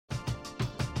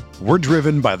We're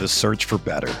driven by the search for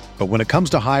better. But when it comes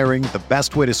to hiring, the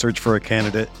best way to search for a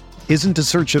candidate isn't to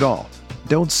search at all.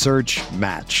 Don't search,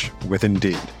 match with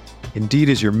Indeed. Indeed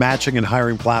is your matching and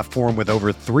hiring platform with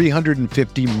over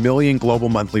 350 million global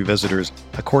monthly visitors,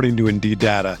 according to Indeed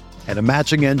data, and a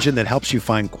matching engine that helps you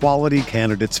find quality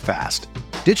candidates fast.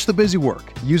 Ditch the busy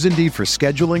work. Use Indeed for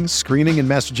scheduling, screening, and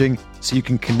messaging so you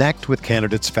can connect with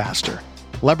candidates faster.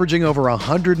 Leveraging over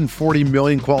 140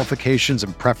 million qualifications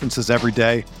and preferences every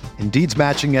day, Indeed's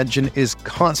matching engine is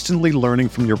constantly learning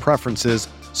from your preferences,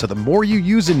 so the more you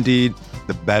use Indeed,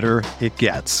 the better it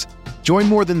gets. Join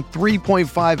more than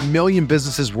 3.5 million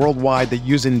businesses worldwide that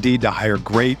use Indeed to hire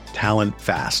great talent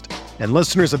fast. And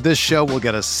listeners of this show will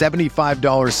get a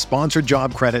 $75 sponsored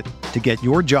job credit to get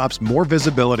your jobs more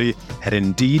visibility at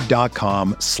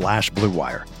Indeed.com/Blue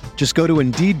Wire. Just go to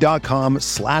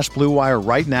Indeed.com/Blue Wire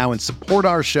right now and support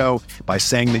our show by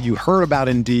saying that you heard about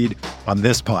Indeed on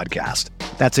this podcast.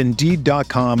 That's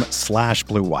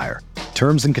Indeed.com/Blue Wire.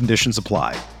 Terms and conditions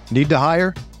apply. Need to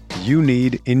hire? You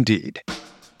need Indeed.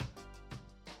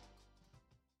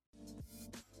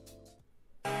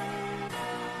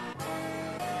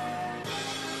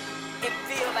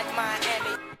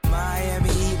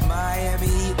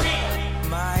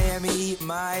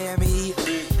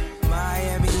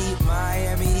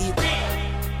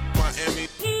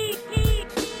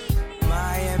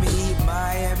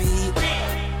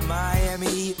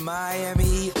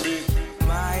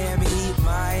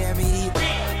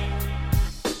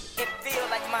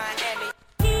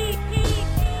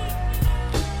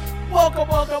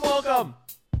 Welcome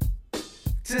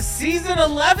to season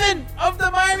 11 of the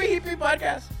Miami Heat Beat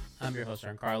podcast. I'm your host,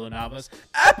 Carlo Navas,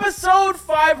 episode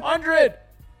 500.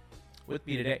 With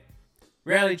me today,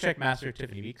 reality check master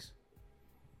Tiffany Meeks.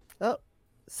 Oh,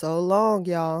 so long,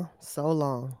 y'all. So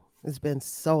long. It's been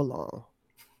so long.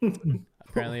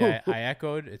 Apparently, I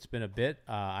echoed. It's been a bit.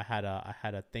 I had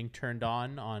a thing turned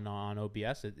on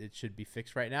OBS. It should be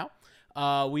fixed right now.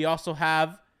 We also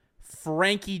have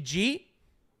Frankie G.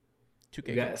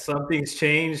 Some things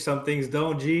change, some things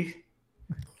don't. G.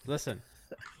 Listen,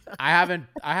 I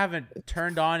haven't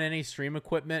turned on any stream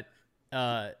equipment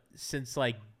since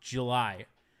like July,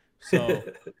 so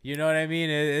you know what I mean.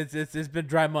 It's been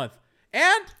dry month,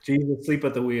 and G's asleep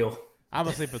at the wheel. I'm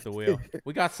asleep at the wheel.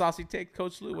 We got Saucy Take,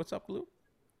 Coach Lou. What's up, Lou?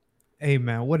 Hey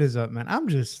man, what is up, man?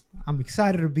 I'm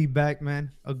excited to be back,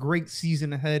 man. A great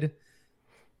season ahead.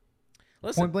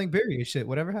 Listen, point blank period, shit.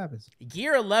 Whatever happens.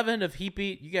 Year 11 of Heat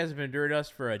Beat. You guys have endured us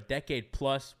for a decade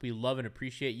plus. We love and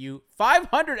appreciate you.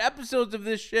 500 episodes of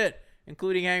this shit,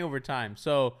 including hangover time.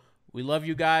 So we love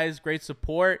you guys. Great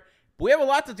support. But we have a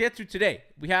lot to get to today.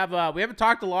 We haven't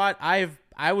talked a lot. I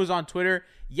was on Twitter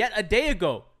yet a day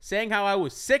ago saying how I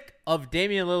was sick of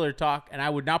Damian Lillard talk and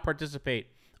I would not participate.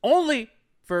 Only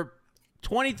for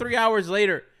 23 hours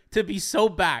later to be so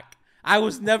back. I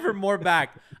was never more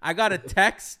back. I got a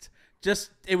text.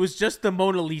 It was just the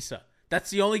Mona Lisa.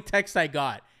 That's the only text I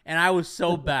got. And I was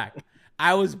so back.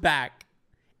 I was back.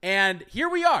 And here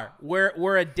we are. We're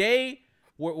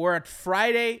at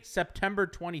Friday, September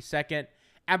 22nd.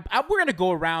 And we're going to go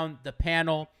around the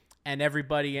panel and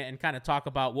everybody and kind of talk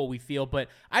about what we feel. But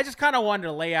I just kind of wanted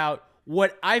to lay out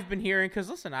what I've been hearing.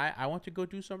 Because, listen, I want to go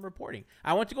do some reporting.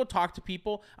 I want to go talk to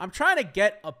people. I'm trying to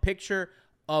get a picture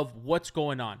of what's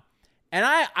going on. And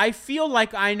I feel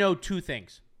like I know two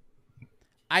things.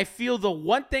 I feel the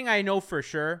one thing I know for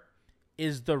sure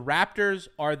is the Raptors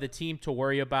are the team to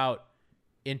worry about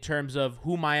in terms of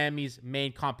who Miami's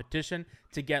main competition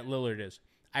to get Lillard is.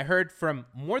 I heard from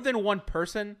more than one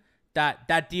person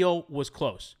that deal was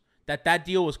close. That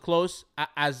deal was close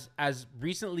as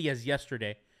recently as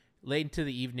yesterday, late into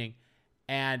the evening,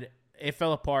 and it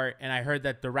fell apart. And I heard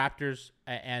that the Raptors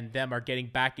and them are getting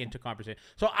back into conversation.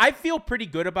 So I feel pretty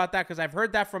good about that because I've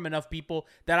heard that from enough people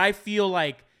that I feel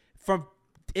like from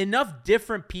enough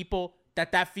different people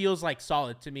that feels like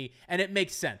solid to me, and it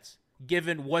makes sense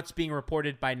given what's being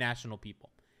reported by national people.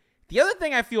 The other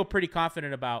thing I feel pretty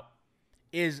confident about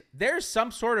is there's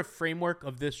some sort of framework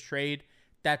of this trade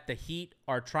that the Heat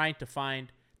are trying to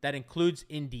find that includes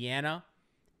Indiana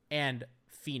and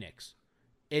Phoenix,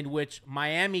 in which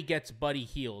Miami gets Buddy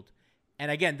Hield. And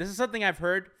again, this is something I've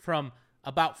heard from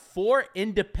about 4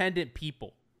 independent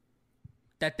people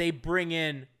that they bring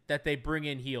in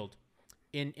Hield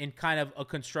in kind of a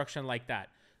construction like that.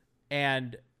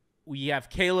 And we have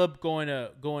Caleb going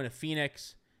to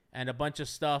Phoenix and a bunch of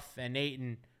stuff, and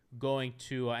Ayton going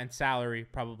to and salary,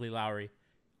 probably Lowry,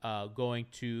 going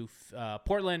to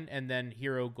Portland, and then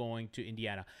Hero going to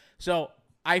Indiana. So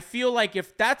I feel like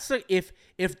if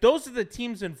those are the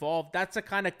teams involved, that's a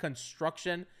kind of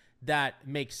construction that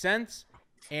makes sense.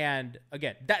 And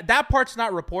again, that part's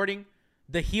not reporting.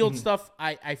 The Hield stuff,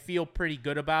 I feel pretty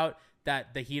good about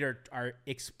that. The Heat are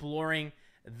exploring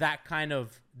that kind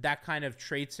of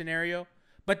trade scenario.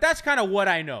 But that's kind of what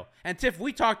I know. And Tiff,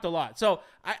 we talked a lot. So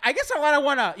I guess I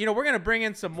want to, we're going to bring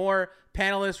in some more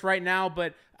panelists right now.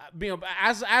 But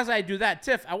as I do that,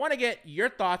 Tiff, I want to get your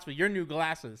thoughts with your new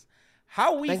glasses.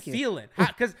 How are we feeling?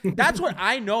 Because that's what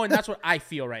I know and that's what I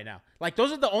feel right now. Like,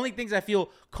 those are the only things I feel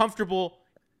comfortable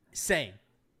saying.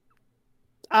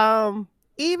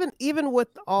 Even with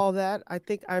all that, I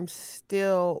think I'm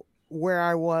still where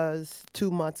I was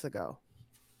 2 months ago.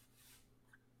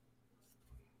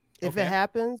 If it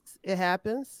happens, it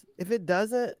happens. If it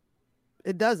doesn't,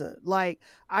 it doesn't. Like,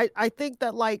 I think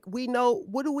that, like, we know,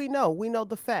 what do we know? We know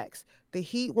the facts. The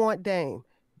Heat want Dame.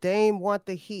 Dame want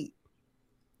the Heat.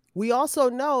 We also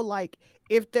know, like,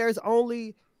 if there's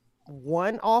only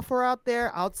one offer out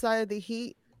there outside of the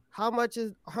Heat, how much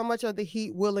are the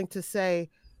Heat willing to say,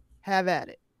 have at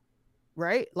it,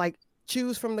 right? Like,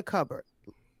 choose from the cupboard.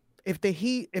 If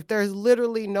there's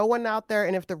literally no one out there,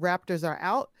 and if the Raptors are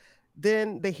out,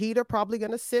 then the Heat are probably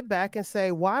going to sit back and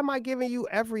say, why am I giving you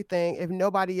everything if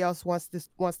nobody else wants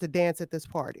to dance at this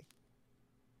party?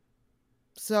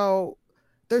 So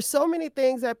there's so many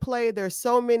things at play. There's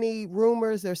so many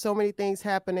rumors. There's so many things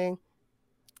happening.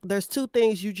 There's two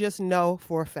things you just know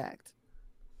for a fact.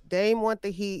 Dame want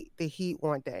the Heat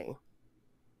want Dame.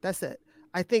 That's it.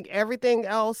 I think everything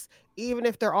else, even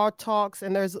if there are talks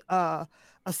and there's a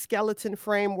skeleton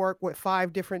framework with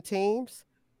 5 different teams,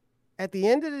 at the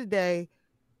end of the day,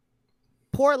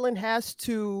 Portland has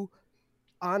to,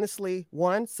 honestly,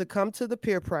 1, succumb to the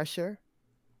peer pressure,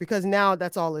 because now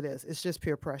that's all it is. It's just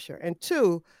peer pressure. And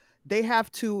 2, they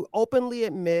have to openly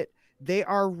admit they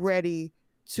are ready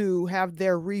to have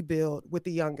their rebuild with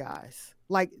the young guys.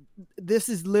 Like, this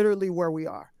is literally where we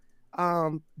are.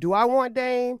 Do I want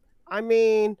Dame? I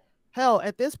mean, hell,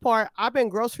 at this part, I've been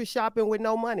grocery shopping with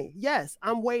no money. Yes,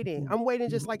 I'm waiting. I'm waiting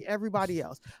just like everybody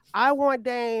else. I want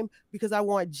Dame because I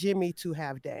want Jimmy to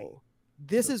have Dame.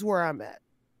 This is where I'm at.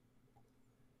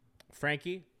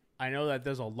 Frankie, I know that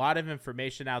there's a lot of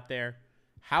information out there.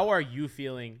 How are you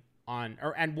feeling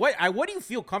and what do you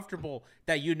feel comfortable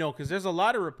that you know? Because there's a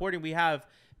lot of reporting. We have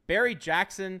Barry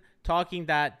Jackson talking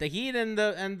that the Heat and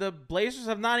the Blazers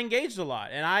have not engaged a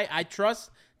lot. And I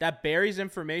trust that Barry's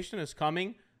information is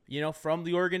coming, from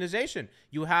the organization.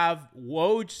 You have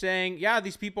Woj saying, yeah,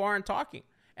 these people aren't talking.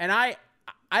 And I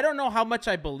don't know how much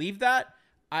I believe that.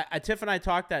 Tiff and I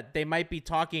talked that they might be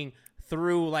talking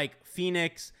through, like,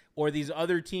 Phoenix or these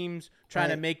other teams trying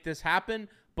to make this happen.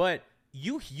 But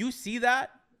you see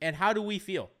that, and how do we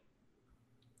feel?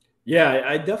 Yeah,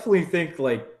 I definitely think,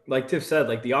 like Tiff said,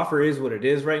 like, the offer is what it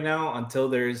is right now. Until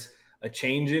there's a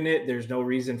change in it, there's no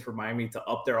reason for Miami to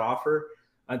up their offer.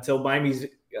 Until Miami's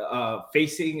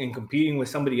facing and competing with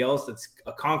somebody else that's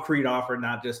a concrete offer,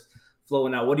 not just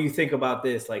flowing out. What do you think about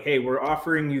this? Like, hey, we're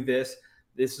offering you this.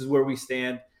 This is where we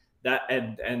stand. That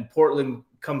and Portland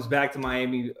comes back to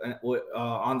Miami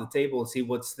on the table and see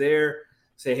what's there.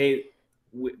 Say, hey,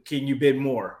 can you bid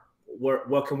more?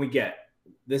 What can we get?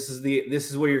 This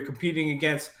is where you're competing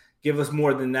against. Give us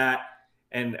more than that,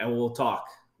 and we'll talk.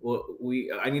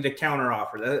 I need a counter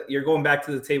offer. You're going back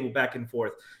to the table, back and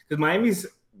forth, because Miami's,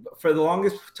 for the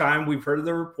longest time, we've heard of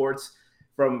the reports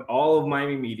from all of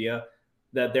Miami media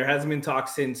that there hasn't been talk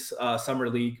since Summer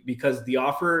League because the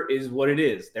offer is what it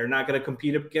is. They're not going to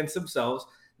compete against themselves.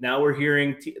 Now we're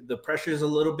hearing the pressure's a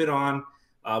little bit on.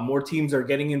 More teams are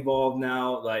getting involved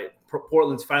now. Like,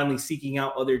 Portland's finally seeking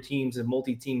out other teams and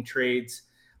multi-team trades.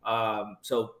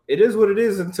 So it is what it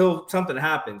is until something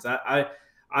happens.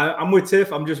 I'm with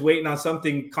Tiff. I'm just waiting on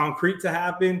something concrete to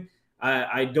happen.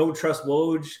 I don't trust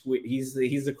Woj. He's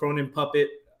the Cronin puppet,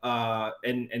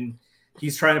 and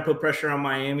he's trying to put pressure on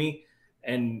Miami.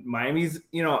 And Miami's,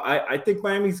 I think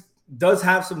Miami's does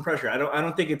have some pressure. I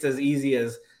don't think it's as easy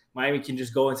as Miami can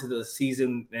just go into the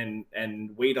season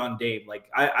and wait on Dame. Like,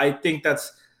 I think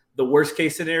that's the worst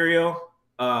case scenario.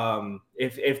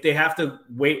 If they have to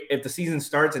wait, if the season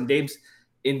starts and Dame's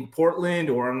in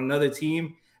Portland or on another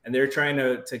team and they're trying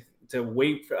to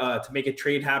wait to make a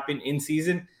trade happen in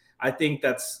season, I think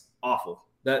that's awful.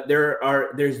 That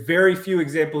there's very few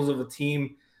examples of a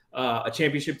team, a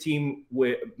championship team,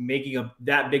 with making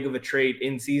that big of a trade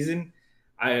in season.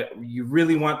 You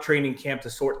really want training camp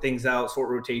to sort things out, sort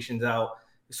rotations out,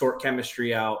 sort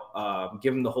chemistry out,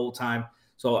 give them the whole time.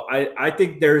 So I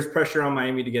think there's pressure on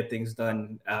Miami to get things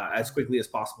done as quickly as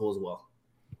possible as well.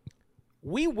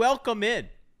 We welcome in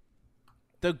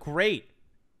the great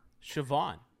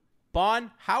Siobhan.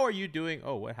 Bon, how are you doing?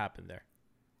 Oh, what happened there?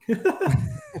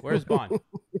 Where's Bon?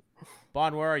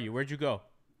 Bon, where are you? Where'd you go?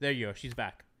 There you go. She's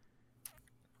back.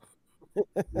 We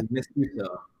missed you,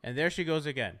 so. And there she goes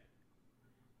again.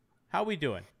 How we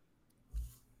doing?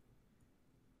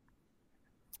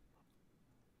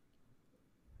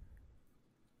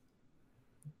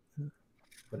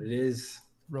 But it is.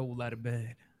 Roll out of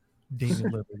bed.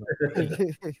 Damian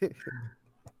Lillard.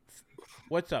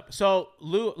 What's up? So,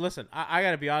 Lou, listen, I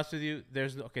got to be honest with you.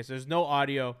 So there's no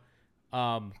audio.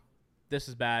 This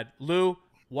is bad. Lou,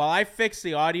 while I fix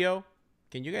the audio,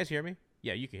 can you guys hear me?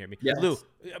 Yeah, you can hear me. Yes. Lou,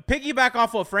 piggyback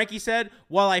off what Frankie said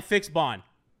while I fix Bond.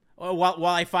 While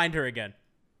I find her again.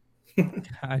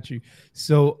 Got you.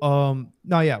 So,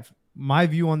 no, yeah. My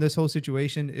view on this whole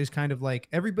situation is kind of like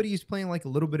everybody is playing like a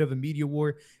little bit of a media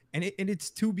war, and it's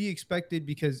to be expected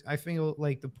because I feel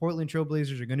like the Portland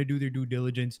Trailblazers are going to do their due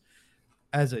diligence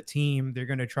as a team. They're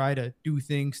going to try to do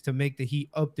things to make the Heat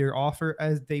up their offer,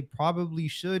 as they probably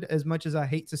should, as much as I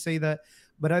hate to say that.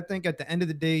 But I think at the end of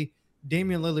the day,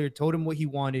 Damian Lillard told him what he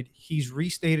wanted. He's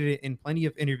restated it in plenty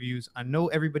of interviews. I know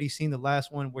everybody's seen the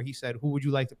last one where he said, "Who would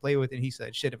you like to play with?" And he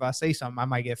said, "Shit, if I say something, I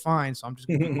might get fined, so I'm just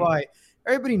going to be quiet."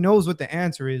 Everybody knows what the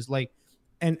answer is. Like,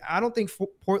 and I don't think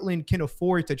Portland can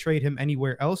afford to trade him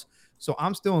anywhere else. So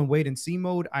I'm still in wait and see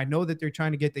mode. I know that they're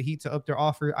trying to get the Heat to up their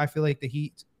offer. I feel like the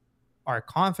Heat are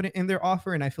confident in their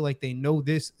offer, and I feel like they know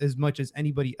this as much as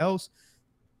anybody else.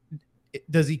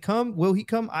 Does he come? Will he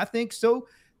come? I think so.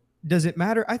 Does it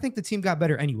matter? I think the team got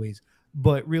better anyways.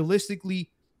 But realistically,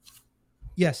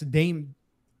 yes, Dame,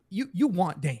 you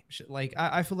want Dame. Like,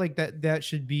 I feel like that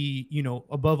should be,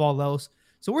 above all else.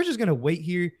 So we're just going to wait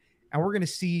here, and we're going to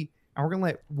see, and we're going to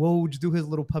let Woj do his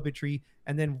little puppetry,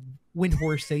 and then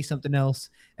Windhorse say something else,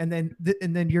 and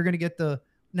then you're going to get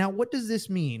now what does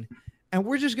this mean? And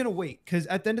we're just going to wait, because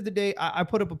at the end of the day, I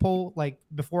put up a poll, like,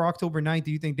 before October 9th,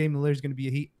 do you think Damian Lillard is going to be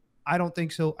a Heat? I don't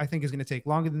think so. I think it's going to take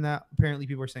longer than that. Apparently,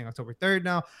 people are saying October 3rd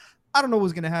now. I don't know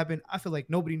what's going to happen. I feel like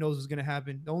nobody knows what's going to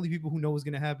happen. The only people who know what's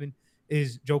going to happen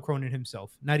is Joe Cronin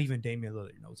himself. Not even Damian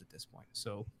Lillard knows at this point.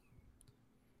 So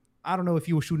I don't know if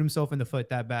he will shoot himself in the foot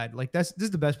that bad. Like, this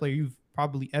is the best player you've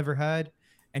probably ever had,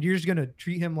 and you're just going to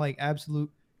treat him like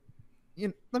absolute.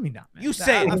 Let me not. Man. You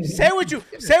say it. Say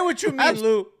what you mean,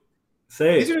 Lou.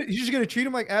 Say it. He's just gonna treat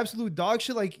him like absolute dog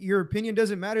shit. Like, your opinion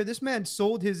doesn't matter. This man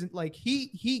sold his, like,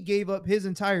 he gave up his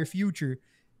entire future,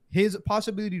 his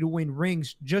possibility to win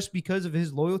rings just because of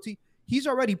his loyalty. He's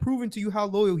already proven to you how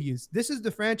loyal he is. This is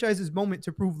the franchise's moment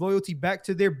to prove loyalty back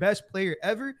to their best player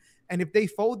ever. And if they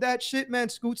fold that shit, man,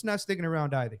 Scoot's not sticking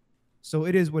around either. So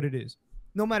it is what it is.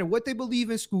 No matter what they believe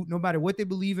in Scoot, no matter what they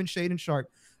believe in Shaedon Sharpe,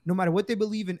 no matter what they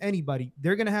believe in anybody,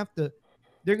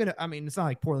 I mean, it's not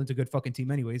like Portland's a good fucking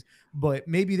team anyways, but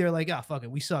maybe they're like, fuck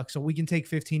it, we suck, so we can take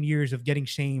 15 years of getting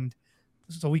shamed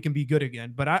so we can be good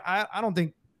again. But I don't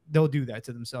think they'll do that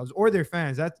to themselves or their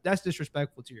fans. That's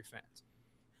disrespectful to your fans.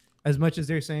 As much as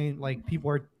they're saying, like, people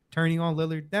are turning on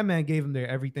Lillard, that man gave them their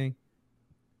everything.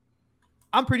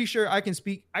 I'm pretty sure I can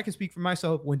speak for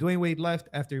myself. When Dwayne Wade left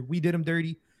after we did him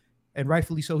dirty, and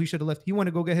rightfully so, he should have left. He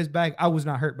wanted to go get his bag. I was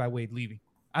not hurt by Wade leaving.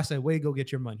 I said, Wade, go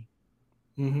get your money.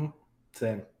 Mm-hmm.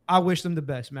 Same. I wish them the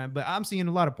best, man. But I'm seeing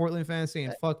a lot of Portland fans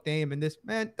saying "fuck Dame" and this.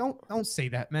 Man, don't say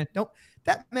that, man. Don't.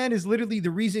 That man is literally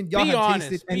the reason y'all have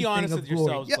tasted anything Be honest with glory.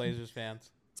 yourselves, Blazers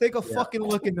fans. Take a fucking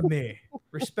look in the mirror.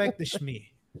 Respect the Shmee.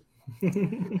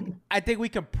 I think we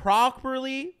can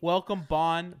properly welcome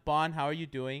Bon. Bon, how are you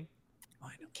doing?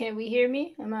 Can we hear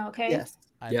me? Am I okay? Yes.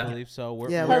 I Yeah. believe so. We're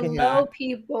Hello, back.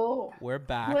 people. We're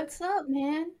back. What's up,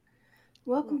 man?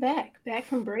 Welcome back. Back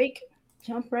from break.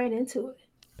 Jump right into it.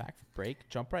 Back from break.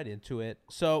 Jump right into it.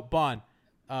 So, Bon,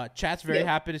 chat's very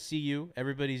happy to see you.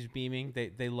 Everybody's beaming.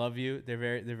 They love you. They're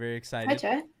very excited. Hi,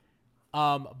 chat.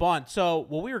 Bon, so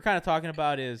what we were kind of talking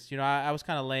about is, I was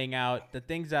kind of laying out the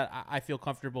things that I feel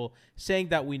comfortable saying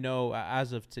that we know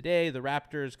as of today. The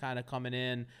Raptors kind of coming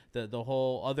in, the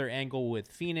whole other angle with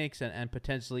Phoenix and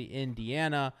potentially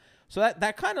Indiana. So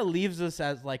that kind of leaves us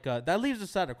as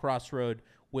at a crossroad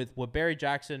with what Barry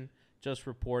Jackson just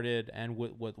reported and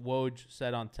what Woj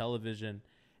said on television.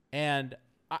 And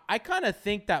I kind of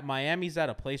think that Miami's at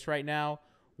a place right now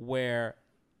where,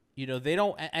 they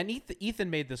don't, and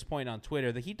Ethan made this point on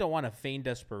Twitter, that he don't want to feign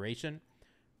desperation.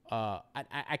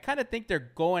 I kind of think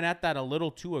they're going at that a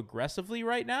little too aggressively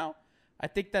right now. I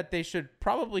think that they should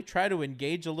probably try to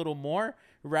engage a little more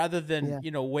rather than,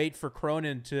 wait for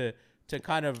Cronin to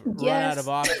kind of run out of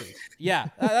options. Yeah,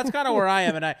 that's kind of where I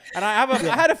am. And I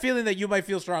had a feeling that you might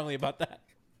feel strongly about that.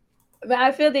 But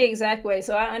I feel the exact way.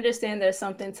 So I understand there's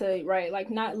something to, right, like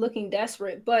not looking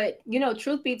desperate. But,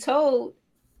 truth be told,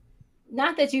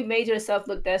 not that you made yourself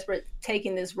look desperate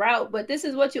taking this route, but this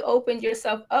is what you opened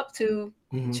yourself up to,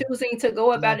 choosing to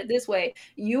go about it this way.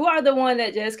 You are the one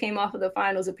that just came off of the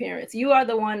finals appearance. You are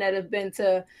the one that have been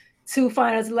to 2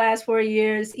 finals the last 4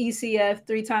 years, ECF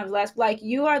 3 times last. Like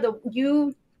you are the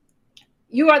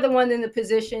one in the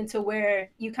position to where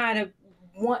you kind of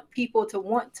want people to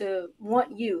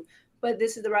want you. But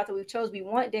this is the route that we've chose. We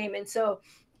want Dame. And so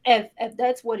if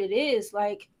that's what it is,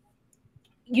 like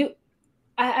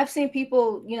I've seen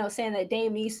people, saying that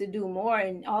Dame needs to do more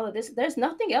and all of this. There's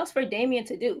nothing else for Damian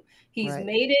to do. He's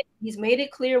made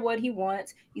it clear what he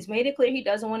wants. He's made it clear he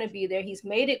doesn't want to be there. He's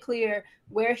made it clear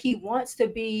where he wants to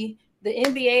be. The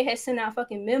NBA has sent out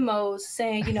fucking memos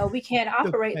saying, we can't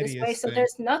operate this way. So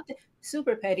there's nothing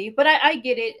super petty, but I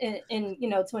get it. And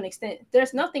to an extent,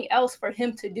 there's nothing else for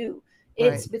him to do.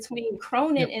 It's between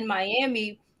Cronin and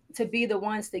Miami to be the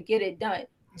ones to get it done.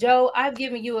 Joe, I've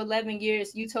given you 11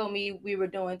 years. You told me we were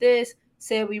doing this,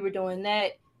 said we were doing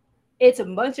that. It's a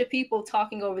bunch of people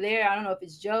talking over there. I don't know if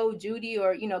it's Joe, Judy,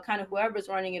 or, kind of whoever's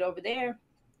running it over there.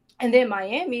 And then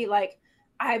Miami, like,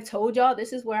 I've told y'all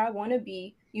this is where I want to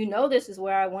be. This is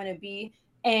where I want to be.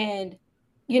 And,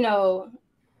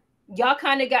 y'all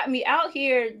kind of got me out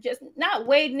here just not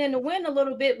waiting in the wind a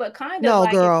little bit, but kind of no,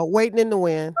 like, girl, waiting in the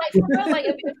wind. Like, for real, like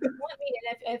if you want me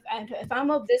and if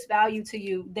I'm of this value to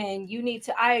you, then you need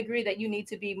to, I agree that you need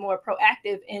to be more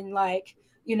proactive in like,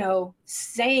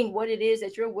 saying what it is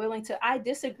that you're willing to. I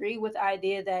disagree with the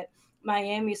idea that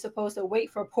Miami is supposed to wait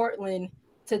for Portland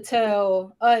to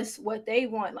tell us what they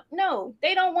want. Like, no,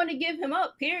 they don't want to give him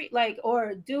up, period. Like,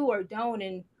 or do or don't,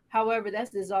 and however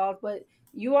that's dissolved. But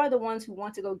you are the ones who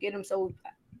want to go get him. So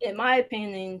in my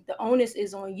opinion, the onus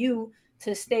is on you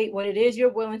to state what it is you're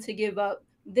willing to give up.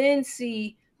 Then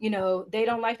see, they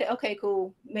don't like that. Okay,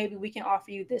 cool. Maybe we can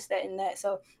offer you this, that, and that.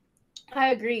 So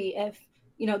I agree. If,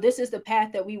 this is the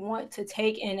path that we want to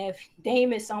take. And if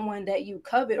Dame is someone that you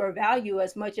covet or value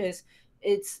as much as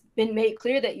it's been made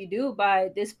clear that you do by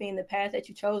this being the path that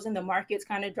you chose and the market's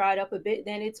kind of dried up a bit,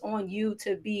 then it's on you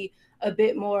to be a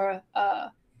bit more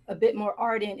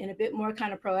ardent and a bit more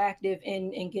kind of proactive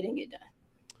in getting it done.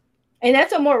 And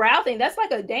that's a morale thing. That's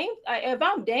like a Dame. If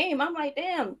I'm Dame, I'm like,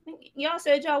 damn, y'all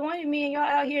said y'all wanted me and y'all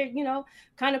out here,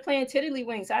 kind of playing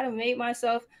tiddlywinks. I done made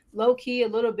myself low key a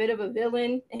little bit of a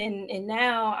villain. And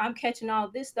now I'm catching all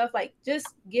this stuff. Like, just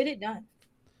get it done.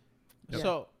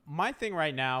 So my thing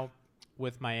right now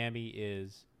with Miami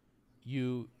is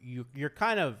you're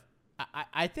kind of,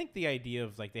 I think the idea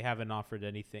of like they haven't offered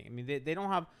anything. I mean, they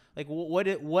don't have like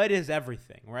what is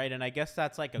everything, right? And I guess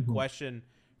that's like a question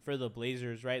for the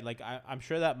Blazers, right? Like I'm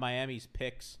sure that Miami's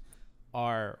picks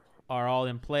are all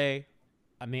in play.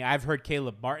 I mean, I've heard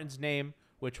Caleb Martin's name,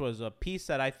 which was a piece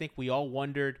that I think we all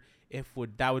wondered if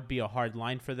that would be a hard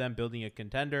line for them building a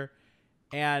contender.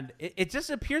 And it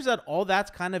just appears that all that's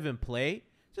kind of in play,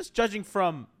 just judging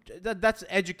from that's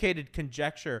educated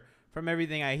conjecture from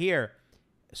everything I hear.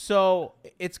 So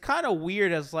it's kind of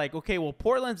weird as like, okay, well,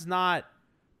 Portland's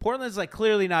like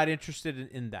clearly not interested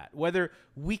in that. Whether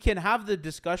we can have the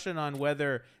discussion on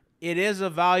whether it is a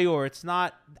value or it's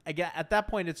not, again, at that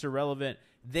point it's irrelevant.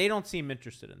 They don't seem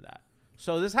interested in that.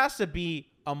 So this has to be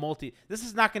this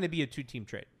is not going to be a 2-team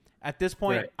trade. At this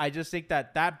point, right. I just think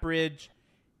that bridge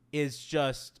is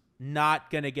just not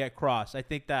going to get crossed. I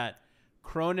think that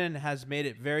Cronin has made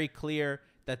it very clear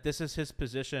that this is his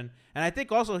position. And I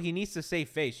think also he needs to save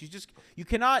face. You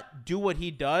cannot do what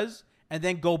he does and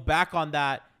then go back on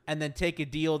that and then take a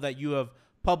deal that you have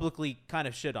publicly kind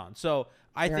of shit on. So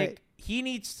I think he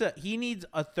needs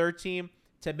a third team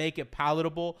to make it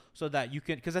palatable so that you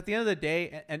can, because at the end of the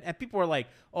day, and people are like,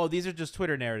 oh, these are just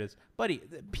Twitter narratives. Buddy,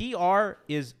 PR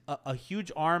is a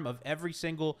huge arm of every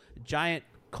single giant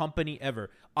company ever.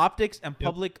 Optics and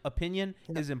public opinion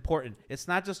is important. It's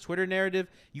not just Twitter narrative.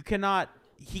 He cannot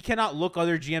look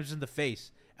other GMs in the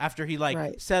face after he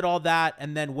said all that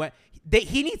and then went.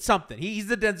 He needs something. He's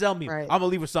the Denzel meme. Right. I'm gonna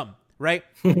leave with something, right?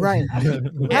 Right.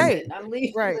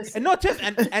 Right. And no, Tiff,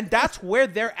 and that's where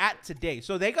they're at today.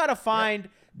 So they gotta find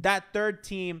that third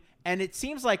team, and it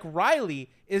seems like Riley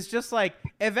is just like,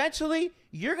 eventually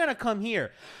you're gonna come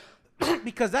here.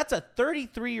 Because that's a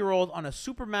 33-year-old on a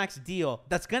Supermax deal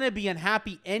that's going to be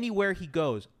unhappy anywhere he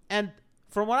goes. And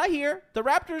from what I hear, the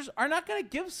Raptors are not going to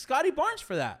give Scotty Barnes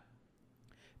for that.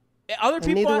 Other and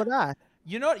people, neither would I.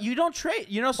 You don't trade,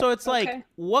 so it's like,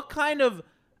 what kind of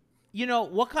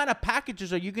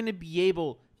packages are you going to be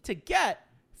able to get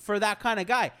for that kind of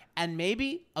guy? And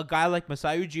maybe a guy like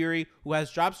Masai Ujiri, who has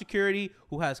job security,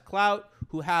 who has clout,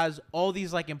 who has all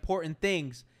these like important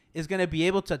things, is going to be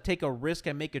able to take a risk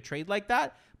and make a trade like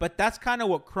that. But that's kind of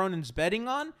what Cronin's betting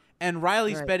on. and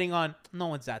Riley's Right. betting on no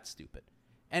one's that stupid.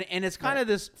 And it's kind of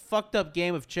this fucked up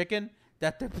game of chicken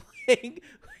that they're playing,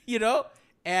 you know?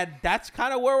 And that's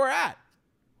kind of where we're at.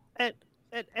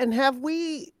 And have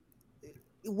we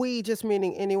just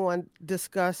meaning anyone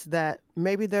discussed that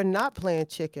maybe they're not playing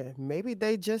chicken? Maybe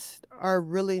they just are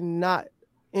really not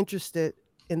interested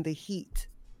in the Heat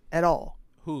at all.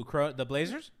 Who, the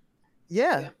Blazers?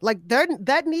 Yeah. Like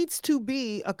that needs to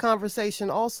be a conversation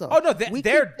also. Oh no,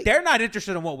 they're not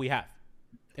interested in what we have.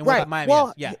 In right. What Miami well,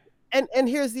 has. Yeah. And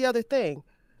here's the other thing.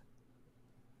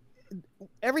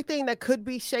 Everything that could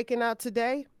be shaken out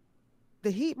today,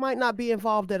 the Heat might not be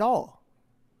involved at all.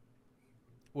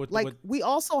 We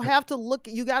also have to look.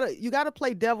 You gotta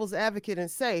play devil's advocate and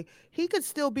say he could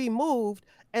still be moved,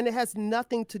 and it has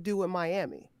nothing to do with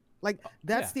Miami. Like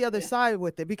that's the other side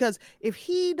with it, because if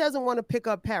he doesn't want to pick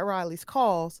up Pat Riley's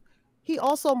calls, he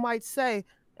also might say,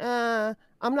 "I'm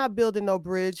not building no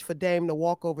bridge for Dame to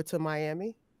walk over to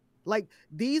Miami." Like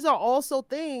these are also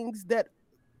things that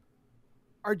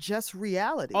are just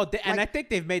reality. Oh, and I think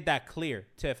they've made that clear,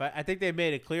 Tiff. I think they've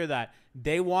made it clear that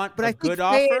they want a good Fred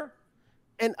offer.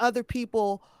 And other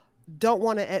people don't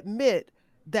want to admit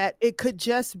that it could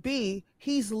just be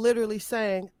he's literally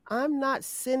saying, I'm not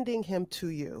sending him to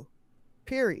you,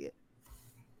 period.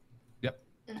 Yep.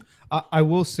 I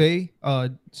will say,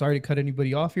 sorry to cut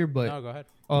anybody off here, but No, go ahead.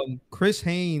 Chris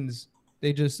Haynes,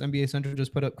 NBA Central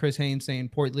just put up Chris Haynes saying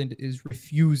Portland is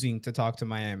refusing to talk to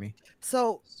Miami.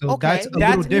 So that's a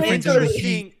That's little different than the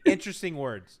Heat. interesting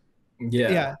words.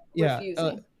 Yeah.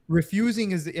 Refusing.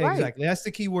 Refusing is exactly that's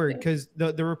the key word, because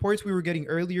the reports we were getting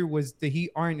earlier was the Heat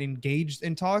aren't engaged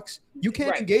in talks. You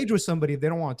can't engage with somebody if they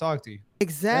don't want to talk to you.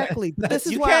 Exactly. This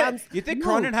is You why can't. You think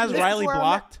Cronin has Riley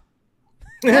blocked?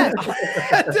 Yes.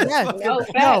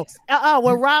 No.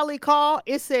 When Riley called,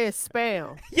 it says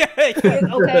spam. Yeah.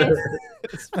 Okay.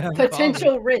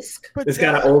 Potential risk. It's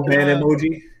got an old man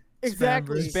emoji.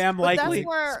 Exactly. Spam But that's likely.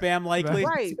 where- Spam likely.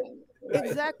 Right.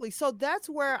 Exactly. So that's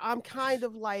where I'm kind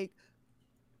of like,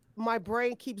 my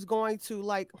brain keeps going to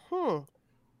like,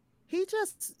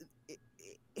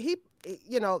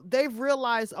 they've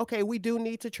realized, okay, we do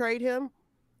need to trade him,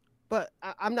 but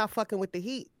I'm not fucking with the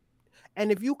Heat.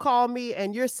 And if you call me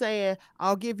and you're saying,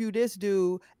 I'll give you this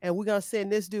dude and we're going to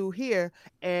send this dude here,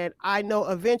 and I know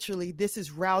eventually this is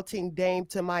routing Dame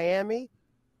to Miami,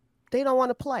 they don't want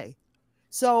to play.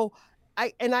 So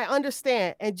I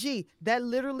understand. And that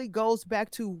literally goes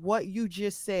back to what you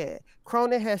just said.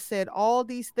 Cronin has said all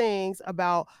these things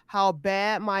about how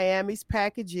bad Miami's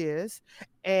package is.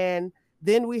 And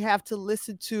then we have to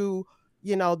listen to,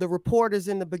 the reporters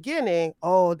in the beginning,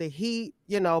 the Heat,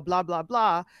 blah, blah,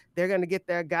 blah. They're going to get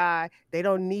their guy. They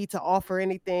don't need to offer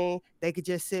anything. They could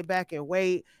just sit back and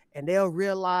wait, and they'll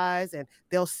realize, and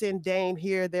they'll send Dame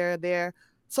here, there.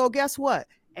 So guess what?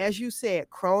 As you said,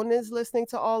 Cronin's listening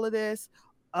to all of this.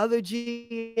 Other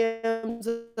GMs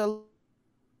are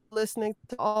listening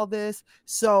to all this.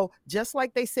 So just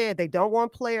like they said, they don't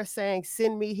want players saying,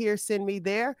 send me here, send me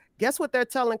there. Guess what they're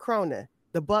telling Cronin?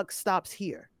 The buck stops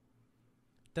here.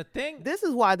 This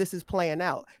is why this is playing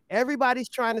out. Everybody's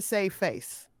trying to save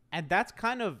face. And that's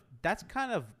kind of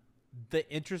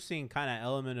the interesting kind of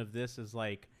element of this is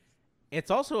like, it's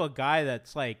also a guy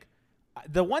that's like,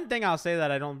 the one thing I'll say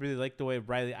that I don't really like the way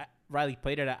Riley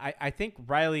played it. I think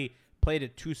Riley played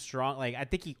it too strong. Like, I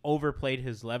think he overplayed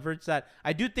his leverage that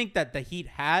I do think that the Heat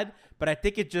had, but I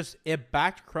think it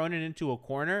backed Cronin into a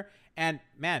corner. And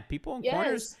man, people in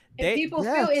corners, people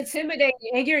feel intimidated,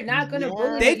 and you're not going to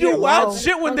bully. They do wild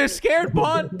shit when they're scared,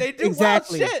 Bond. They do wild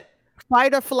shit.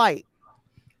 Fight or flight.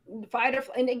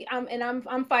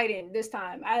 I'm fighting this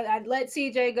time. I let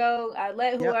CJ go. I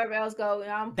let whoever else go.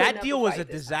 And that deal was a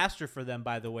disaster for them,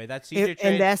 by the way. That CJ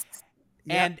trade.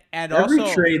 And every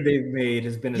also, trade they've made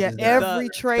has been a disaster. Every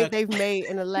trade they've made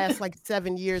in the last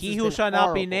 7 years. He who shall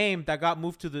not be named that got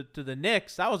moved to the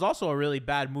Knicks. That was also a really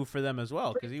bad move for them as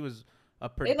well, because he was a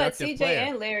productive player. They let CJ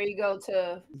and Larry go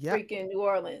to freaking New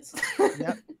Orleans.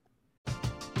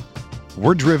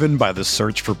 We're driven by the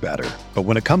search for better. But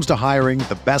when it comes to hiring,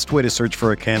 the best way to search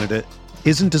for a candidate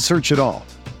isn't to search at all.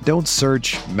 Don't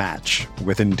search, match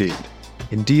with Indeed.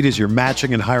 Indeed is your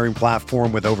matching and hiring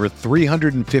platform with over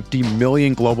 350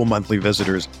 million global monthly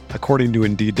visitors, according to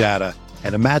Indeed data,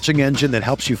 and a matching engine that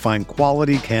helps you find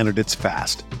quality candidates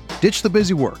fast. Ditch the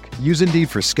busy work. Use Indeed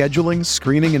for scheduling,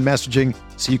 screening, and messaging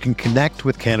so you can connect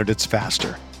with candidates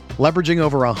faster. Leveraging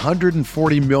over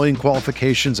 140 million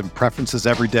qualifications and preferences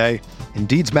every day,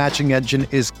 Indeed's matching engine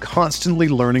is constantly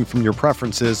learning from your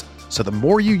preferences, so the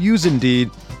more you use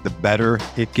Indeed, the better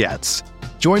it gets.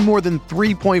 Join more than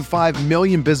 3.5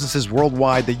 million businesses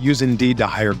worldwide that use Indeed to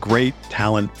hire great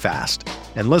talent fast.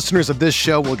 And listeners of this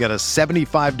show will get a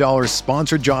 $75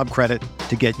 sponsored job credit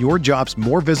to get your jobs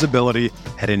more visibility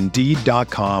at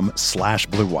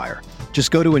Indeed.com/Blue Wire. Just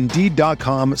go to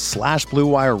Indeed.com/Blue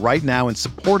Wire right now and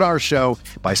support our show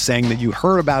by saying that you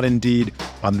heard about Indeed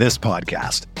on this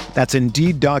podcast. That's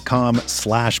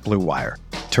Indeed.com/Blue Wire.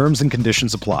 Terms and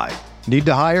conditions apply. Need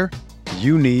to hire?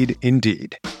 You need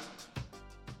Indeed.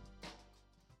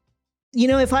 You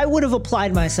know, if I would have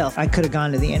applied myself, I could have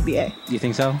gone to the NBA. You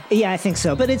think so? Yeah, I think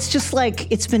so. But it's just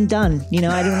like, it's been done. You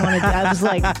know, I didn't want to, I was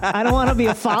like, I don't want to be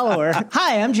a follower.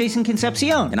 Hi, I'm Jason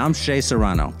Concepcion. And I'm Shea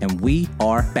Serrano. And we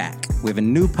are back. We have a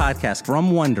new podcast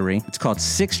from Wondery. It's called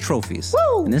Six Trophies.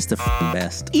 Woo! And it's the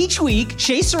best. Each week,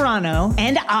 Shea Serrano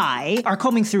and I are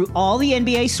combing through all the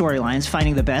NBA storylines,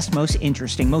 finding the best, most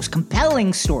interesting, most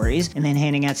compelling stories, and then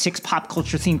handing out 6 pop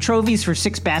culture themed trophies for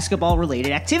 6 basketball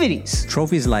related activities.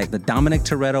 Trophies like the Dominic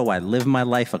Toretto I Live My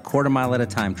Life a Quarter Mile at a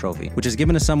Time trophy, which is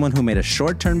given to someone who made a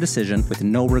short-term decision with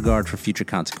no regard for future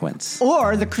consequence.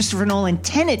 Or the Christopher Nolan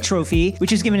Tenet trophy,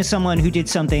 which is given to someone who did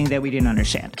something that we didn't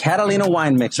understand. Catalina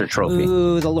Wine Mixer trophy.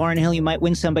 Ooh, the Lauryn Hill You Might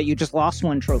Win Some, but You Just Lost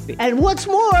One trophy. And what's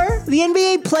more, the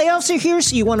NBA playoffs are here,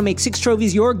 so you want to make 6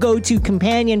 Trophies your go-to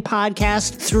companion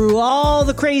podcast through all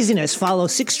the craziness. Follow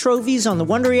 6 Trophies on the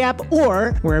Wondery app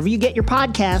or wherever you get your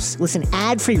podcasts. Listen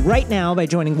ad-free right now by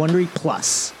joining Wondery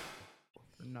Plus.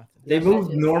 They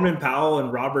moved Norman Powell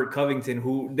and Robert Covington,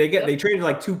 who they traded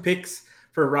like 2 picks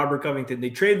for Robert Covington. They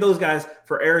traded those guys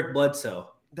for Eric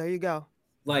Bledsoe. There you go.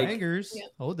 Like, Bangers.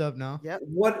 Hold up now. Yep.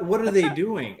 What are they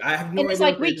doing? I have no idea. And it's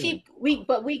like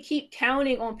we keep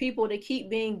counting on people to keep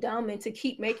being dumb and to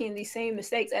keep making these same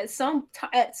mistakes. At some point,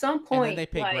 And then they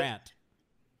pay Grant.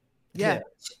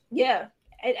 Yeah.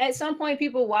 At some point,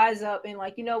 people wise up and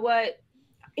like, you know what?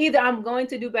 Either I'm going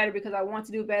to do better because I want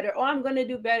to do better, or I'm going to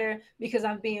do better because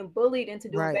I'm being bullied into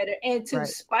doing better. And to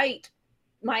spite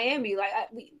Miami, like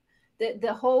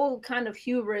the whole kind of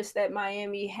hubris that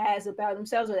Miami has about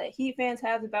themselves, or that Heat fans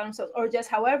have about themselves, or just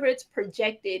however it's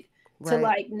projected to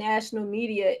like national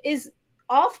media is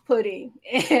off-putting.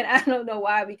 And I don't know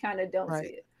why we kind of don't see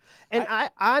it. And I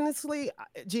honestly,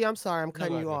 gee, I'm sorry, I'm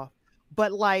cutting you off.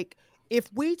 But like, if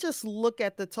we just look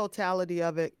at the totality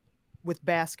of it with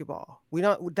basketball,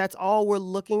 that's all we're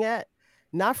looking at.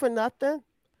 Not for nothing,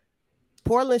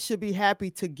 Portland should be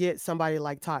happy to get somebody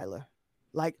like Tyler.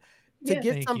 Like, to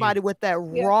get somebody with that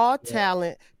raw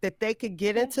talent that they could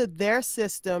get into their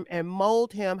system and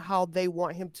mold him how they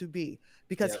want him to be,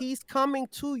 because he's coming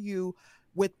to you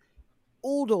with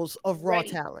oodles of raw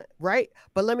talent, right?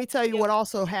 But let me tell you what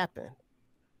also happened.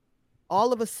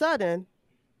 All of a sudden,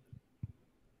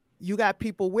 you got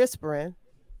people whispering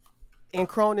in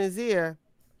Cronin's ear,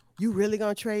 you really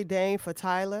gonna trade Dame for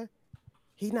Tyler?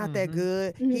 He's not that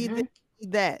good. He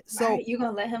that. So you're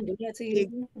gonna let him do that to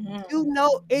you? You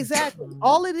know, exactly.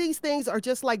 All of these things are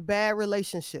just like bad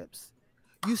relationships.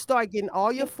 You start getting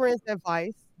all your friends'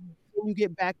 advice and you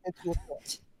get back into a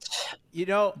point. You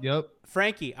know,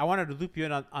 Frankie, I wanted to loop you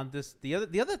in on this. The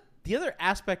other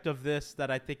aspect of this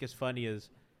that I think is funny is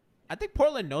I think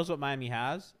Portland knows what Miami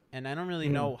has, and I don't really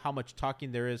know how much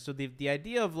talking there is. So the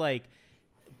idea of like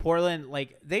Portland,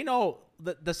 like they know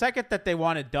the second that they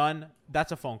want it done,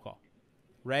 that's a phone call.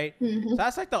 Right. So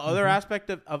that's like the other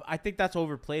aspect of I think that's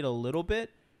overplayed a little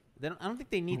bit. I don't think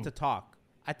they need to talk.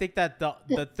 I think that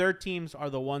the third teams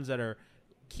are the ones that are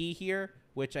key here,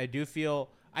 which I do feel.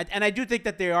 I do think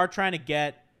that they are trying to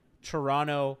get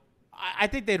Toronto. I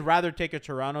think they'd rather take a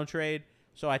Toronto trade.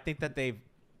 So I think that it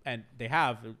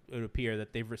would appear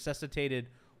that they've resuscitated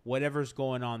whatever's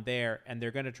going on there, and they're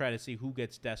going to try to see who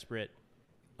gets desperate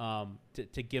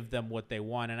to give them what they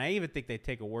want. And I even think they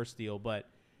take a worse deal, but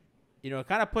you know, it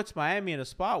kind of puts Miami in a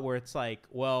spot where it's like,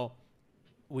 well,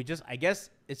 I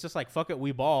guess it's just like, fuck it,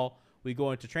 we ball, we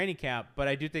go into training camp. But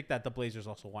I do think that the Blazers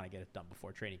also want to get it done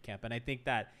before training camp. And I think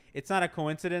that it's not a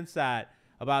coincidence that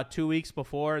about 2 weeks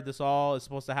before this all is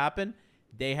supposed to happen,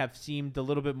 they have seemed a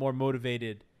little bit more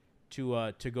motivated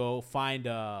to go find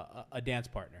a dance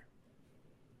partner.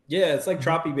 Yeah, it's like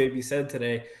Troppy Baby said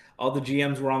today. All the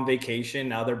GMs were on vacation.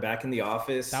 Now they're back in the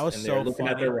office. That was and so they're looking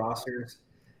funny. at their rosters.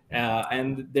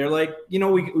 And they're like, you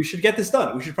know, we should get this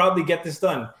done. We should probably get this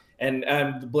done. And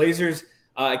the Blazers,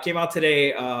 it came out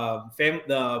today.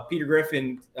 Peter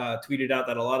Griffin tweeted out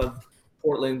that a lot of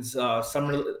Portland's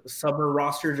summer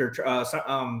rosters or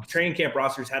training camp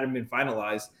rosters hadn't been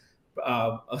finalized,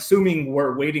 assuming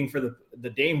we're waiting for the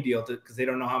Dame deal because they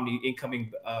don't know how many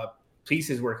incoming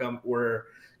pieces were going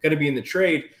to be in the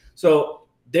trade. So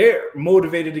they're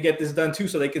motivated to get this done too,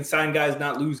 so they can sign guys,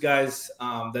 not lose guys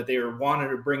that they were wanted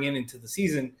to bring into the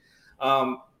season.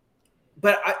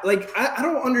 But I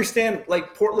don't understand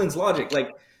like Portland's logic.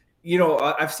 Like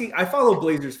I follow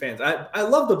Blazers fans. I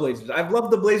love the Blazers. I've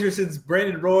loved the Blazers since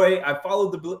Brandon Roy. I've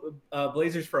followed the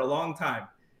Blazers for a long time.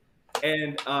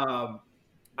 And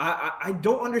I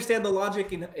don't understand the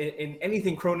logic in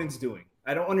anything Cronin's doing.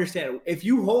 I don't understand it. If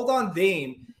you hold on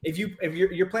Dame, if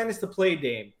your plan is to play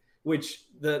Dame, which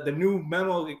the new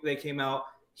memo that came out,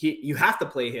 you have to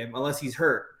play him unless he's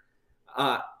hurt.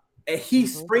 He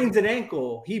sprains an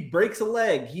ankle, he breaks a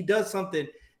leg, he does something.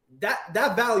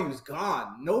 That value is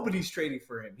gone. Nobody's trading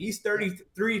for him. He's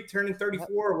 33, turning 34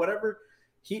 or whatever.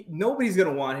 Nobody's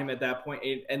gonna want him at that point,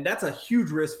 and that's a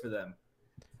huge risk for them.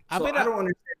 I don't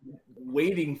understand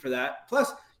waiting for that.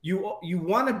 Plus, you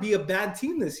want to be a bad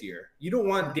team this year. You don't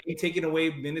want Dame taking away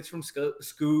minutes from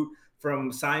Scoot,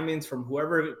 from Simons, from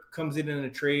whoever comes in a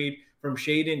trade, from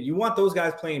Shaden. You want those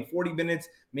guys playing 40 minutes,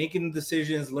 making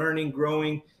decisions, learning,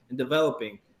 growing, and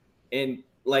developing. And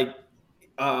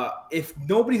if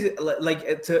nobody's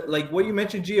like what you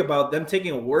mentioned, G, about them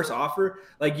taking a worse offer,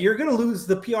 like you're gonna lose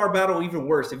the PR battle even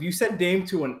worse. If you send Dame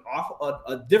to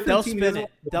a different team,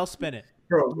 they'll spin it.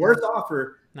 For a worse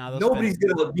offer, nobody's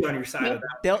gonna be on your side of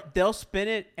that. They'll spin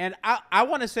it. And I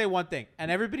want to say one thing,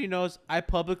 and everybody knows I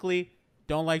publicly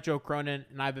don't like Joe Cronin,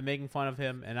 and I've been making fun of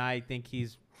him, and I think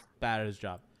he's bad at his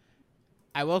job.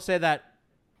 I will say that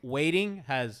waiting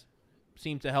has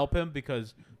seemed to help him,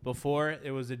 because before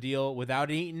it was a deal without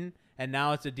Ayton, and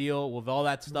now it's a deal with all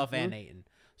that stuff and Ayton.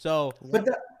 So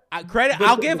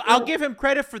I'll give him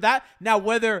credit for that. Now,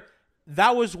 whether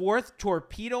that was worth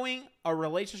torpedoing a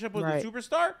relationship with a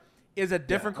superstar is a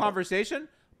different conversation.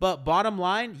 But bottom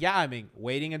line,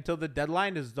 waiting until the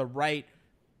deadline is the right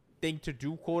thing to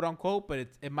do, quote unquote, but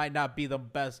it might not be the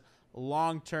best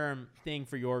long-term thing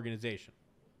for your organization.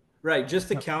 Right. Just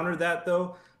to counter that,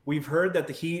 though, we've heard that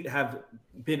the Heat have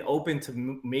been open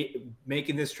to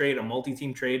making this trade a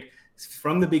multi-team trade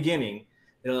from the beginning.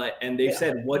 And they've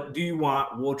said, what do you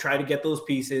want? We'll try to get those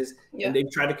pieces. Yeah. And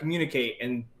they've tried to communicate,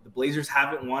 and the Blazers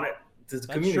haven't wanted to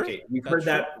communicate. We've heard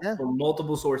that from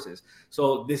multiple sources.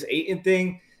 So this Ayton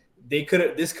thing,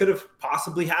 this could have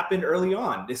possibly happened early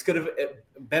on. This could have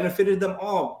benefited them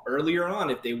all earlier on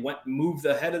if they moved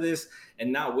ahead of this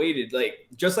and not waited.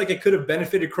 Just like it could have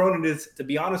benefited Cronin, to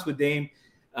be honest with Dame.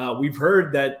 We've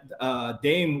heard that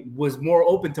Dame was more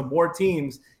open to more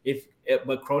teams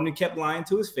but Cronin kept lying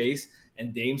to his face,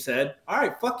 and Dame said, all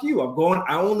right, fuck you. I'm going.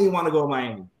 I only want to go to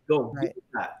Miami. Go. Right.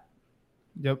 That.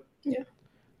 Yep. Yeah.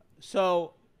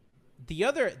 So the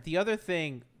other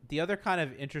thing, the other kind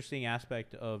of interesting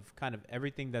aspect of kind of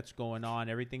everything that's going on,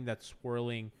 everything that's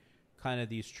swirling kind of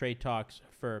these trade talks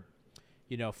for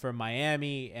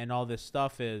Miami and all this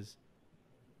stuff is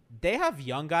they have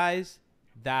young guys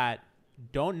that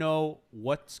don't know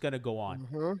what's going to go on.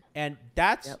 Mm-hmm. And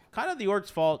that's kind of the org's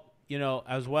fault,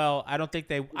 as well. I think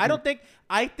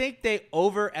they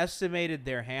overestimated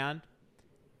their hand,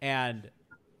 and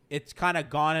it's kind of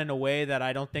gone in a way that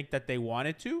I don't think that they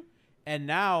wanted to. And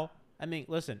now,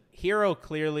 listen, Hero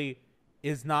clearly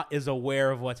is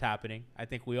aware of what's happening. I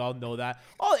think we all know that.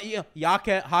 Oh,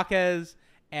 Jaquez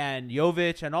and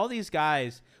Jovic and all these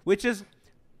guys, which is,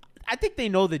 I think they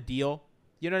know the deal.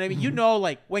 You know what I mean?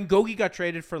 Mm-hmm. When Gogi got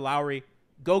traded for Lowry,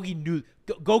 Gogi knew.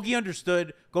 Gogi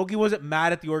understood. Gogi wasn't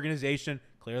mad at the organization.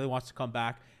 Clearly wants to come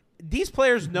back. These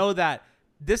players know that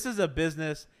this is a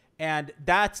business, and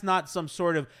that's not some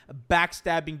sort of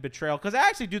backstabbing betrayal. Because I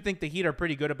actually do think the Heat are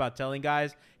pretty good about telling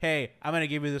guys, hey, I'm going to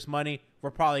give you this money.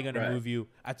 We're probably going to move you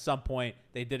at some point.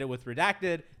 They did it with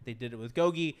Redacted. They did it with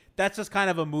Gogi. That's just kind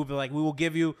of a move. We will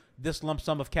give you this lump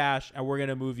sum of cash, and we're going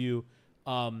to move you.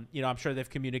 I'm sure they've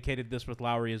communicated this with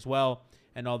Lowry as well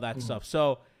and all that stuff.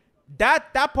 So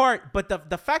that part, but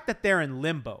the fact that they're in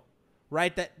limbo,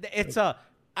 right? That it's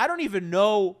I don't even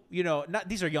know,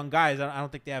 these are young guys. I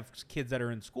don't think they have kids that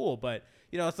are in school, but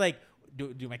it's like,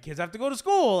 do my kids have to go to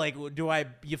school?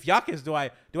 If Jaquez, do I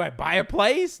buy a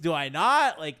place? Do I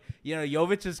not?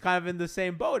 Jovic is kind of in the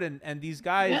same boat, and these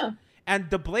guys and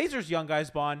the Blazers young guys,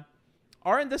 Bond,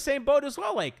 are in the same boat as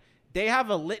well. They have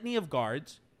a litany of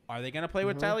guards. Are they going to play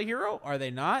with Tyler Hero? Are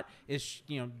they not?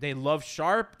 They love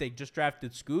Sharp. They just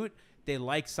drafted Scoot. They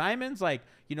like Simons.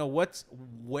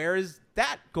 Where is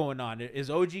that going on? Is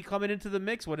OG coming into the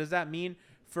mix? What does that mean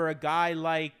for a guy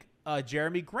like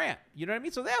Jeremy Grant? You know what I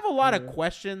mean? So they have a lot of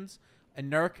questions. And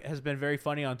Nurk has been very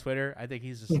funny on Twitter. I think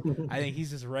he's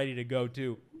just ready to go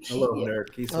too. I love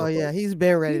Nurk. He's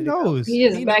been ready to go. He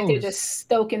is back there just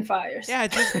stoking fires. Yeah,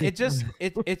 it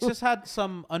just had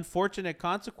some unfortunate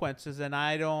consequences, and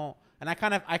I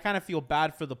kind of feel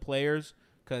bad for the players,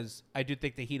 because I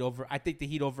think the Heat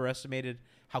overestimated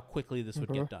how quickly this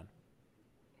would get done.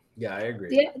 Yeah, I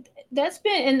agree. Yeah, that's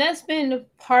been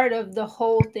part of the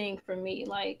whole thing for me.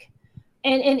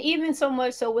 And even so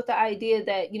much so with the idea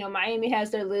that, you know, Miami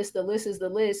has their list, the list is the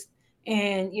list,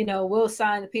 and, you know, we'll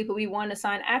sign the people we want to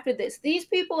sign after this. These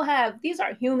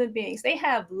are human beings. They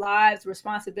have lives,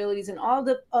 responsibilities, and all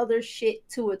the other shit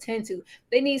to attend to.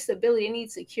 They need stability, they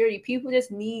need security. People just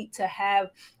need to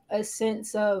have a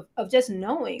sense of just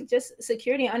knowing, just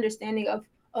security and understanding of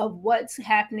what's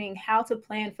happening, how to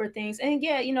plan for things. And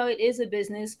yeah, you know, it is a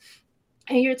business.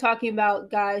 And you're talking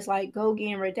about guys like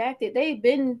Gogi and Redacted. They've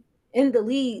been in the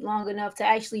league long enough to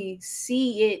actually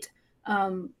see it,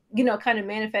 you know, kind of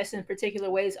manifest in particular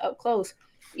ways up close.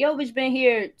 Jovic been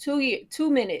here 2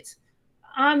 minutes.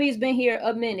 Ami's been here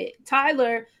a minute.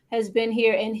 Tyler has been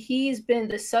here, and he's been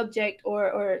the subject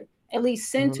or at least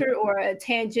center or a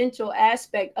tangential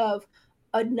aspect of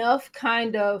enough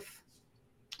kind of,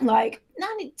 like,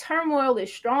 not turmoil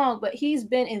is strong, but he's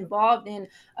been involved in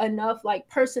enough like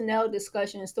personnel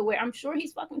discussions to where I'm sure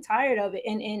he's fucking tired of it.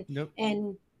 And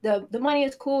the money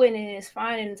is cool and it's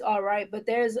fine and it's all right, but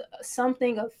there's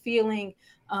something of feeling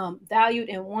valued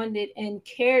and wanted and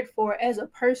cared for as a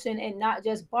person, and not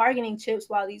just bargaining chips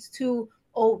while these two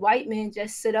old white men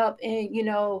just sit up and, you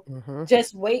know,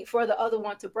 just wait for the other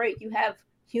one to break. You have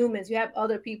humans, you have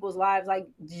other people's lives like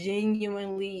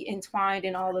genuinely entwined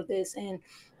in all of this. And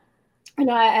you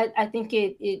know, I think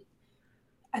you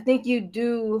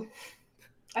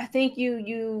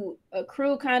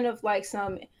accrue kind of like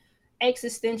some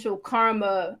existential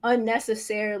karma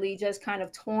unnecessarily, just kind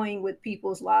of toying with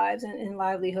people's lives and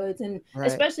livelihoods, and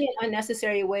especially in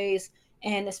unnecessary ways,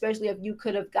 and especially if you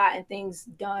could have gotten things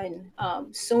done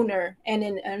sooner and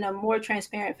in a more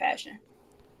transparent fashion.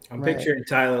 I'm picturing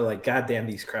Tyler like, goddamn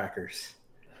these crackers.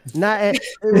 Not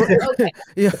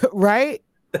yeah, right?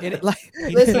 Like,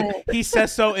 listen, he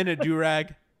says so in a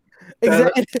do-rag.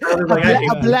 Exactly.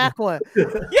 A black one. Yeah.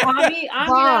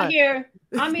 I'm out here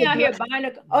buying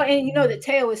and you know the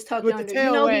tail is tucked with under.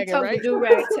 You know wagon, he tucked right? the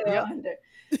do-rag tail under.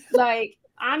 Like,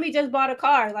 Ami just bought a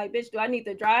car. Like, bitch, do I need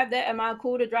to drive that? Am I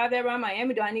cool to drive that around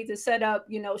Miami? Do I need to set up,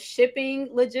 you know, shipping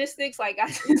logistics? Like, I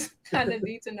just kind of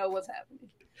need to know what's happening.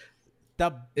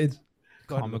 It's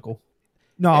comical.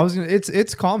 No,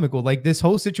 it's comical. Like, this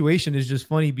whole situation is just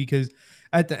funny because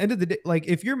at the end of the day, like,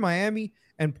 if you're Miami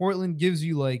and Portland gives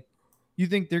you, like, you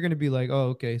think they're going to be like, oh,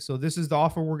 okay, so this is the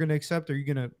offer we're going to accept. Are you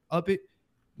going to up it?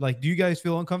 Like, do you guys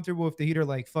feel uncomfortable if the Heat are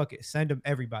like, fuck it, send them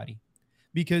everybody?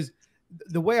 Because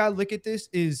the way I look at this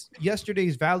is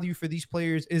yesterday's value for these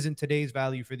players isn't today's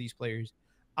value for these players.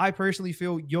 I personally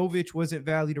feel Jovic wasn't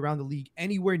valued around the league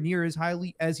anywhere near as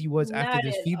highly as he was after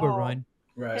this FIBA run.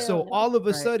 Right. So all of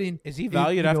a sudden, is he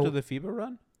valued after the FIBA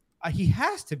run? He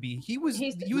has to be. He was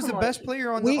the best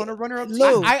player on a runner-up team.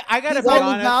 I gotta be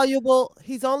honest. Valuable.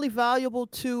 He's only valuable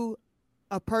to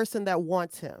a person that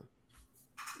wants him.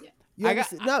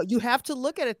 You have to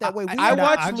look at it that way. I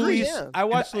watched Luis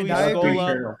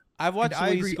Scola. I've watched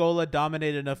Luis Scola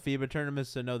dominate enough FIBA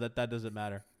tournaments to know that doesn't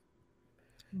matter.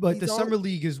 But the summer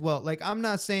league as well. Like, I'm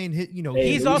not saying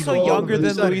he's also younger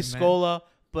than Luis Scola,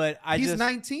 but he's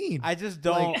 19. I just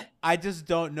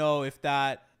don't know if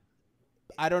that.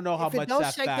 I don't know how much that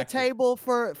don't shake the table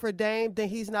for Dame, then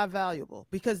he's not valuable,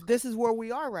 because this is where we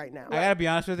are right now. I gotta be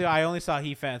honest with you. I only saw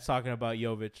Heat fans talking about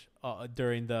Jovic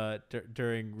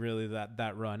during really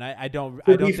that run. I don't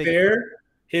think. Fair,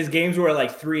 his games were at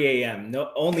like 3 a.m.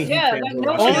 No, only Heat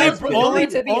fans.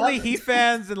 Only Heat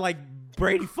fans and like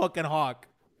Brady fucking Hawk.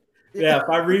 Yeah,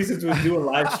 5 Reasons was doing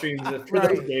live streams for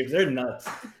those games. They're nuts.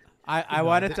 I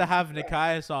wanted to have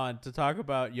Nikias on to talk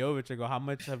about Jovic. I go, how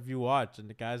much have you watched?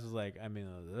 And Nikias was like, I mean,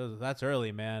 that's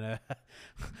early, man.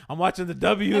 I'm watching the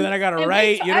W, then I got to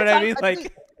write. You know what I mean?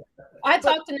 Like, I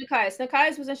talked to Nikias.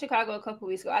 Nikias was in Chicago a couple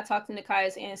weeks ago. I talked to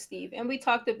Nikias and Steve, and we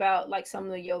talked about like some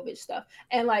of the Jovic stuff.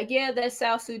 And like, yeah, that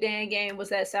South Sudan game was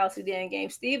that South Sudan game.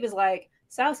 Steve is like,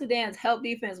 South Sudan's help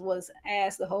defense was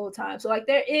ass the whole time. So like,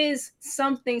 there is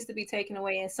some things to be taken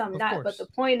away and some not. But the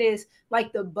point is,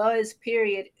 like, the buzz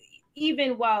period,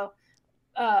 even while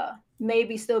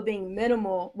maybe still being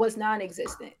minimal, was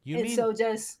non-existent. Do you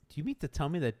mean to tell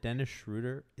me that Dennis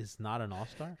Schroeder is not an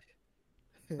all-star?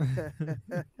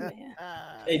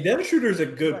 Hey, Dennis Schroeder's a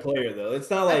good player, though. It's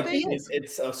not like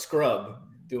it's a scrub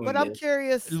doing But I'm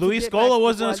curious. Luis Scola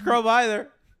wasn't a scrub either.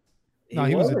 No,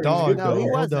 he was a dog. No, he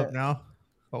wasn't. Hold up now.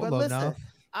 Hold up now.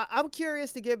 I'm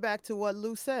curious to get back to what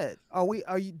Lou said.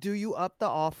 Do you up the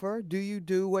offer? Do you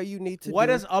do what you need to do? What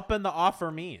does up in the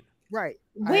offer mean? Right.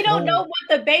 We don't know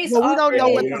what the base offer is. We don't know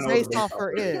what the base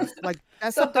offer is. Like,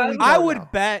 that's something we don't I would know.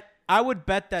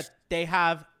 bet that they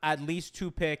have at least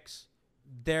 2 picks.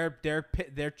 Their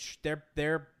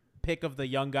pick of the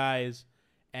young guys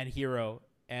and Hero,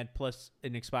 and plus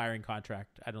an expiring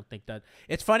contract. I don't think that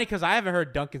it's funny because I haven't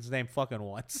heard Duncan's name fucking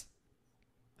once.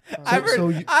 I've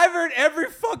heard every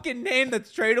fucking name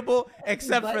that's tradable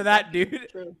except for that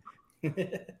dude.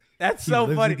 That's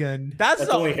so funny. Again. That's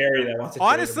only Harry that wants to.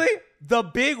 Honestly, the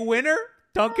big winner,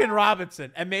 Duncan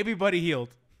Robinson, and maybe Buddy Hield.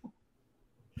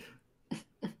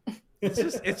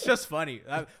 It's just funny.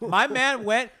 My man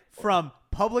went from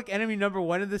public enemy number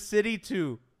 1 in the city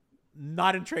to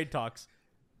not in trade talks.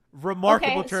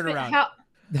 Remarkable turnaround.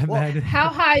 How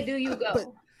high do you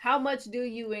go? How much do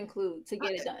you include to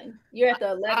get it done? You're at the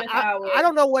 11th hour. I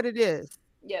don't know what it is.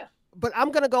 Yeah. But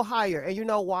I'm going to go higher. And you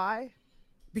know why?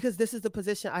 Because this is the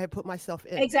position I have put myself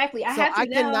in. Exactly.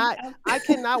 I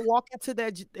cannot walk into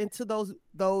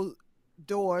those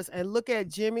doors and look at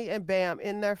Jimmy and Bam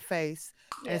in their face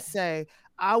and say,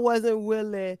 I wasn't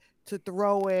willing to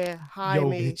throw in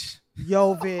Jaime,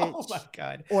 Jovic, oh my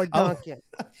God, or Duncan.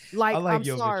 I'm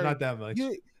Jovic, sorry, not that much.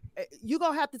 You're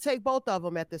going to have to take both of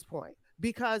them at this point,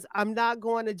 because I'm not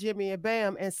going to Jimmy and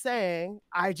Bam and saying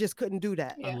I just couldn't do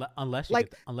that. Yeah. Unless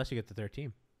you get the third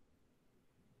team.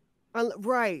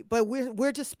 Right, but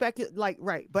we're just speculating.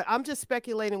 Right, but I'm just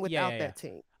speculating without that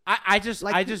team. I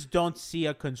just don't see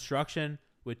a construction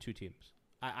with 2 teams.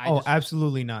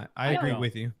 Absolutely not. I agree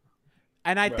with you.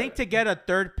 And I think to get a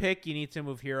third pick, you need to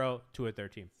move Hero to a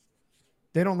third team.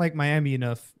 They don't like Miami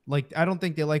enough. I don't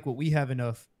think they like what we have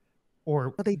enough.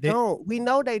 But they don't. We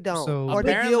know they don't. Or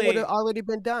the deal would have already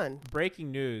been done. Breaking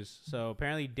news. So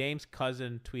apparently Dame's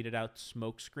cousin tweeted out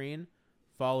smokescreen,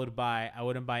 followed by I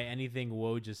wouldn't buy anything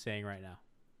Woj is saying right now.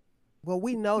 Well,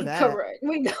 we know that. Correct.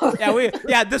 We know.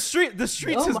 The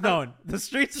streets is known. The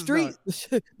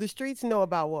streets know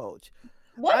about Woj.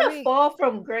 What a fall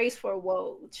from grace for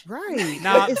Woj. Right.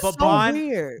 It's but so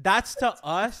weird. That's to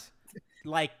us,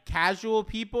 like casual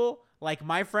people, like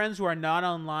my friends who are not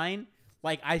online.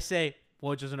 Like I say,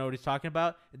 Woj doesn't know what he's talking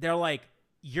about. They're like,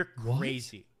 you're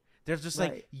crazy. They're just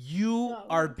like, you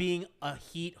are being a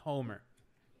Heat homer.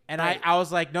 And I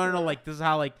was like, no, like this is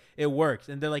how like it works.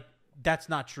 And they're like, that's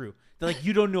not true. They're like,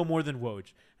 you don't know more than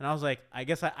Woj. And I was like, I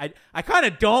guess I kind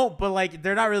of don't, but like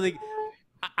they're not really.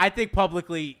 I think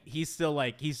publicly he's still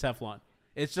like he's Teflon.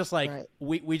 It's just like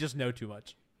we just know too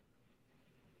much.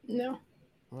 No.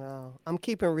 Well, I'm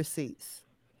keeping receipts.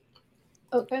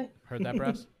 Okay. Heard that,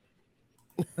 Brass?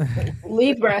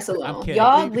 Leave Brass alone. I'm kidding.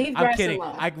 Y'all leave Brass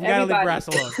alone. We gotta leave Brass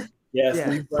alone.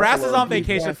 Yes. Brass is on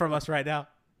vacation from us right now.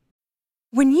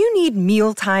 When you need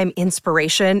mealtime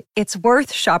inspiration, it's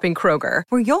worth shopping Kroger,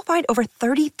 where you'll find over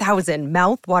 30,000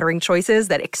 mouth-watering choices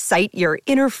that excite your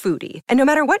inner foodie. And no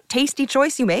matter what tasty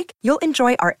choice you make, you'll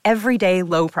enjoy our everyday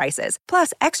low prices,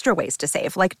 plus extra ways to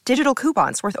save, like digital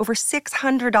coupons worth over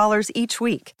 $600 each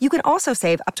week. You can also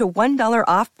save up to $1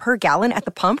 off per gallon at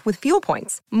the pump with fuel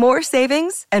points. More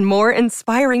savings and more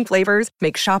inspiring flavors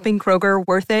make shopping Kroger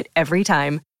worth it every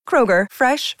time. Kroger,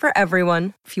 fresh for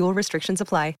everyone. Fuel restrictions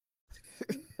apply.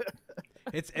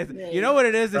 It's you know what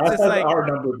it is? It's just like our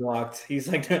number blocked. He's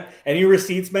like, any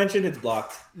receipts mentioned, it's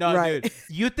blocked. No, dude.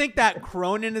 You think that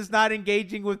Cronin is not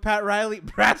engaging with Pat Riley?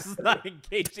 Brass is not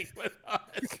engaging with us.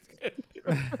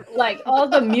 Like all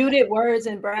the muted words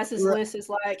in Brass's list is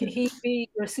like Heat,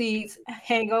 receipts,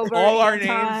 hangover, all our names,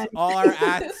 time. all our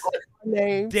acts,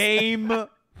 Dame,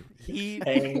 Heat,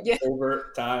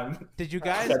 hangover time. Did you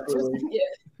guys?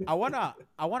 I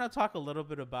wanna talk a little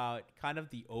bit about kind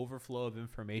of the overflow of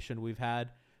information we've had,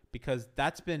 because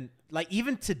that's been like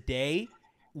even today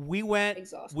we went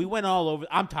all over.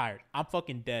 I'm tired. I'm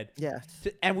fucking dead. Yes.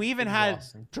 And we even had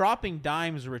dropping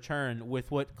dimes return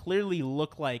with what clearly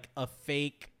looked like a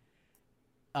fake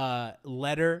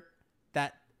letter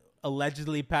that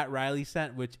allegedly Pat Riley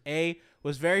sent, which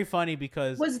was very funny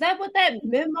because was that what that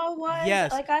memo was?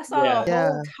 Yes. Like I saw a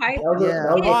whole type.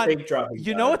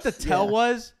 You know what the tell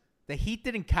was? The Heat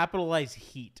didn't capitalize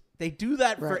Heat. They do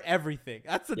that for everything.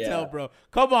 That's the tell, bro.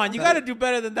 Come on, you got to do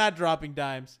better than that. Dropping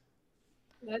dimes.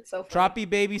 That's so funny. Droppy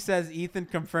Baby says Ethan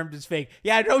confirmed his fake.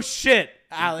 Yeah, no shit,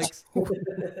 Alex.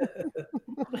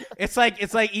 It's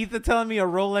like Ethan telling me a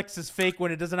Rolex is fake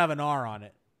when it doesn't have an R on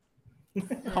it.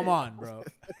 Come on, bro.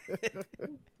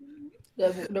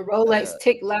 The Rolex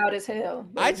tick loud as hell.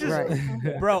 I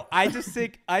just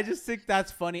think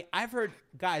that's funny. I've heard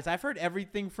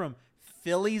everything from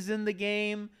Phillies in the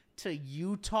game to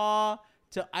Utah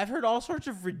to I've heard all sorts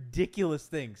of ridiculous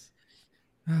things.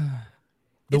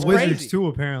 The Wizards too,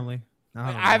 apparently.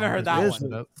 I haven't heard that one.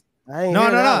 No.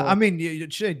 I mean,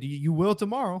 you will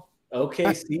tomorrow.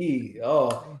 OKC.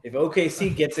 Oh, if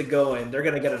OKC gets it going, they're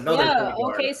gonna get another. Yeah,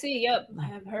 OKC. Yep,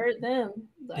 I've heard them.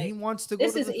 Like, Dame wants to go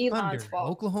this to is the Elon's Thunder. fault.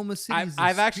 Oklahoma City is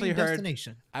I've the actually dream heard.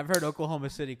 destination. I've heard Oklahoma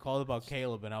City called about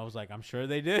Caleb, and I was like, I'm sure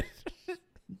they did.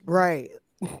 Right.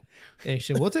 Hey,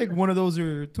 shit, we'll take one of those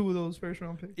or two of those first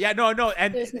round picks. Yeah, no,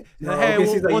 and No, hey,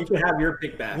 OKC's like, you can have your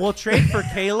pick back. we'll trade for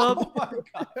Caleb. Oh my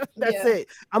God. That's it.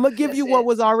 I'm gonna give you what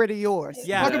was already yours.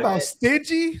 Yeah. Talk about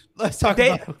stingy. Let's talk They,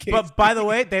 about okay. but by the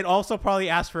way, they'd also probably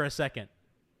ask for a second.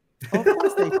 Of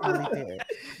course they probably did.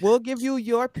 We'll give you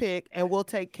your pick, and we'll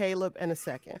take Caleb in a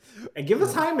second. And give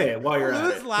us Jaime while you're at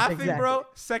Lou's it. laughing, Exactly. bro.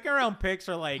 Second round picks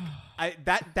are like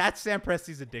that's Sam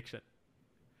Presti's addiction.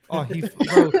 Oh, He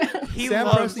Sam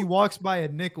loves- Presti walks by a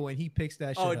nickel and he picks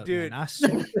that shit Oh, up. dude. Man. I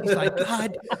swear. He's like,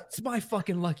 God, it's my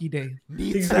fucking lucky day.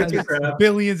 He Exactly, has crap.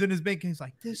 billions in his bank. And he's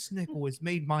like, this nickel has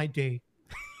made my day.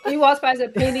 He walks by as a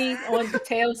penny on the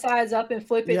tail sides up and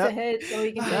flip it Yep. to head so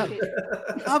he can take it.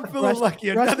 I'm feeling Brush-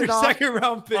 lucky. brush Another it off. second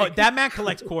round pick. Oh, that man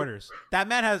collects quarters. That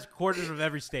man has quarters of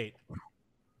every state.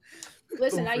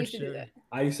 Listen, Oh, I for used to do sure. that.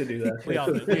 I used to do that. We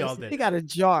all did. We all He did. got a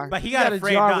jar. But he He got a it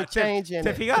framed. jar No, with change in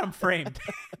Tiff, it. he got him framed.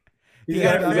 He's He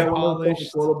got got one of polished.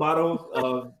 those Coca-Cola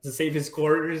bottle to save his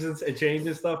quarters and change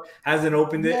and stuff. Hasn't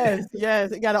opened it.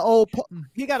 Yes. He got an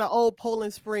old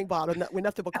Poland Spring bottle with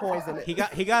nothing but coins in it.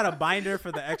 He got a binder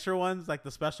for the extra ones, like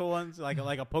the special ones, like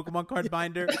a Pokemon card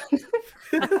binder.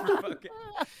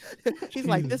 He's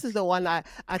like, this is the one I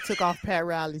took off Pat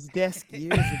Riley's desk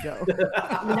years ago.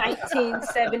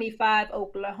 1975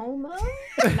 Oklahoma,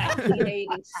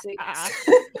 1986.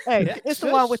 Hey, it's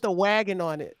the one with the wagon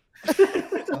on it.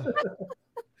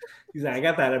 He's like, I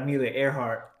got that Amelia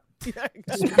Earhart.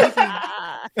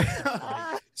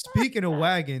 Speaking of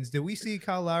wagons, did we see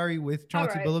Kyle Lowry with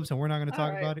Chauncey right. Billups and we're not going to talk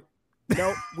All right. about it?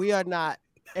 Nope, we are not.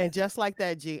 And just like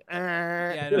that, G.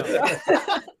 Yeah, I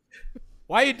know.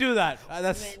 Why you do that? That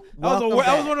was Welcome one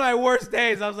back. of my worst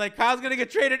days. I was like, Kyle's gonna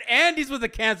get traded, and he's with a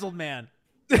canceled man.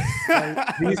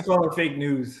 These call it fake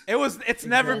news. It's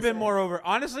never been more over.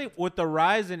 Honestly, with the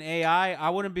rise in AI, I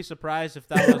wouldn't be surprised if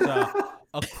that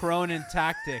was a Cronin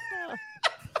tactic.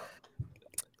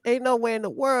 Ain't no way in the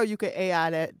world you could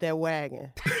AI that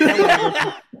wagon.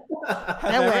 That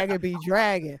wagon be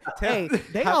dragging. Hey,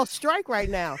 they on strike right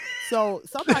now. So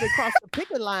somebody crossed the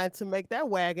picket line to make that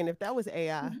wagon if that was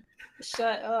AI.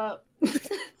 Shut up.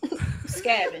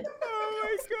 Scabbing. Oh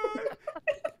my god!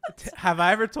 Have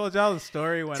I ever told y'all the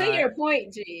story when To your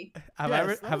point, G. Have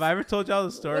I ever told y'all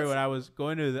the story when I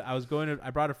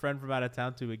brought a friend from out of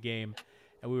town to a game,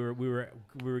 and we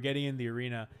were getting in the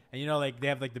arena, and you know, like they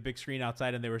have like the big screen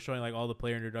outside, and they were showing like all the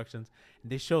player introductions,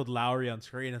 and they showed Lowry on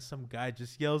screen, and some guy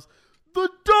just yells, "The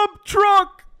dump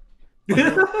truck!"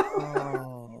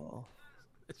 Oh,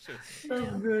 That's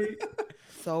great.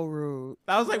 so rude.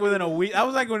 That was like within a week. That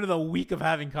was like within a week of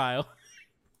having Kyle.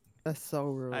 That's so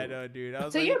rude. I know, dude. I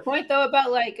was To like, your point though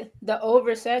about like the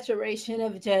oversaturation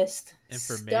of just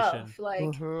Information. stuff, like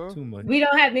Mhm. Too much. we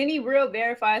don't have any real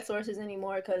verified sources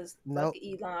anymore because Nope.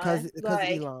 Elon. Because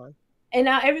Like, Elon. and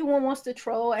now everyone wants to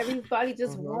troll. Everybody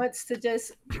just Mhm. wants to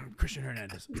just Christian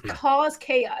Hernandez. cause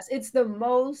chaos. It's the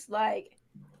most like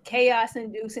chaos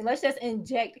inducing. Let's just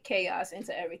inject chaos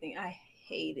into everything. I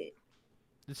hate it.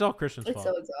 It's all Christian's It's fault.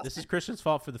 so exhausting. This is Christian's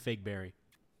fault for the fake berry.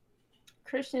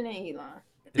 Christian and Elon.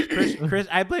 It's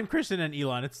I blame Christian and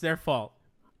Elon. It's their fault.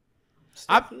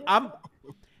 I'm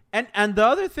and the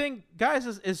other thing, guys,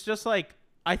 is just like,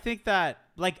 I think that,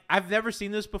 like, I've never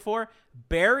seen this before.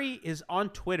 Barry is on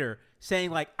Twitter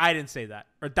saying like, I didn't say that,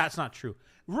 or that's not true.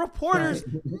 Reporters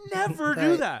never do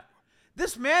Right. that.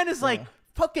 This man is like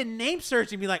fucking name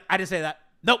searching, be like, I didn't say that.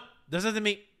 Nope, this isn't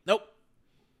me. Nope.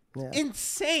 Yeah.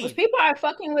 Insane. Which people are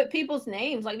fucking with people's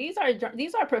names. Like these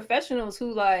are professionals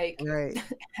who like Right.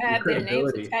 have their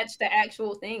names Credibility. attached to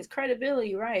actual things.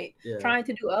 Credibility, right? Yeah. Trying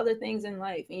to do other things in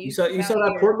life. And You saw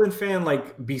that Portland fan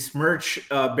like besmirch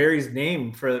Barry's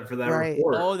name for that Right.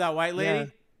 report. Oh, that white lady.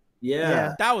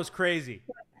 Yeah. That was crazy.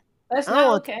 That's I not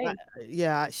don't- okay.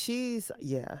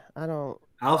 I don't.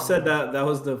 Alf said that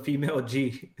was the female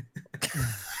G.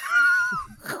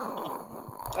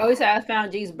 Always said I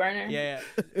found G's burner. Yeah.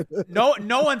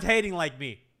 No one's hating like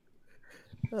me.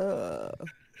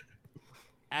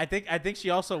 I think she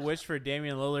also wished for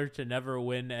Damian Lillard to never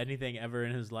win anything ever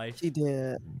in his life. She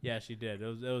did. Yeah, she did. It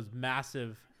was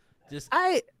massive. Just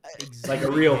I Like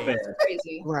a real fan.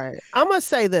 Crazy. Right. I'm gonna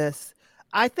say this.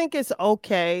 I think it's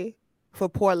okay for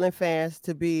Portland fans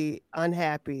to be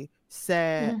unhappy,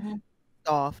 sad, Mhm.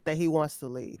 off that he wants to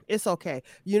leave. It's okay.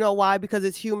 You know why? Because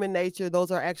it's human nature.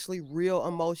 Those are actually real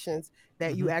emotions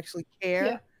that you actually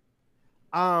care.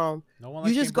 no one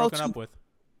likes just being go broken to- up with.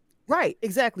 Right,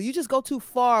 exactly. You just go too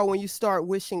far when you start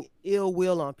wishing ill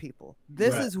will on people.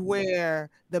 This Right. is where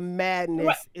the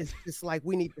madness is just like,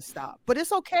 we need to stop. But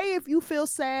it's okay if you feel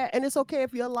sad, and it's okay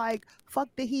if you're like, fuck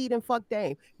the Heat and fuck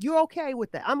Dame. You're okay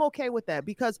with that. I'm okay with that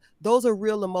because those are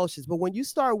real emotions. But when you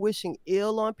start wishing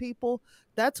ill on people,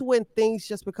 that's when things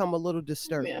just become a little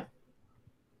disturbing. Yeah.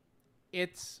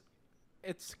 It's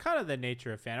kind of the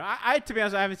nature of fandom. I to be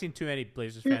honest, I haven't seen too many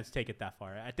Blazers fans take it that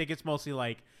far. I think it's mostly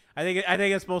like I think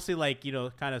it's mostly like, you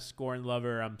know, kind of scorn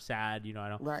lover. I'm sad, you know. I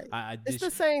don't. Right. It's the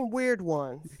same weird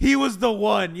ones. He was the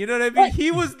one. You know what I mean?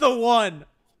 He was the one.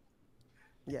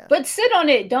 Yeah. But sit on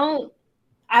it. Don't.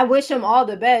 I wish him all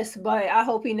the best, but I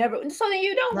hope he never. So then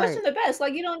you don't wish him the best.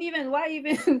 Like you don't even. Why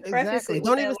even preface it?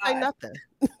 Don't even say nothing.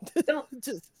 Don't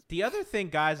just. The other thing,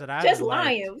 guys, that I just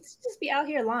lying. Just be out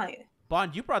here lying.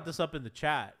 Bond, you brought this up in the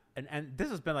chat, and this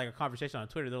has been like a conversation on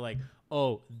Twitter. They're like,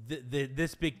 "Oh,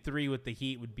 this big three with the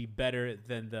Heat would be better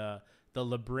than the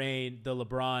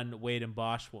LeBron, Wade, and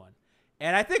Bosh one."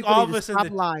 And I think all of us in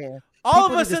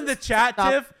the chat,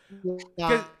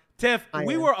 Tiff,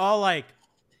 we were all like,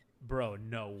 "Bro,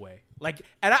 no way!" Like,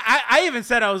 and I even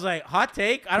said, I was like, "Hot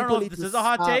take." I don't know if this is a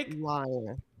hot take.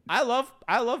 Lying. I love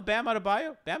Bam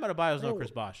Adebayo. Bam Adebayo is no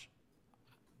Chris Bosh.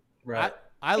 Right.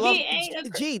 I love.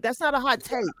 Gee, that's not a hot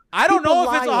take. I don't know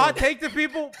if it's a hot take to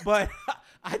people, but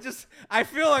I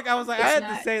feel like I had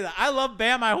to say that. I love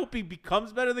Bam. I hope he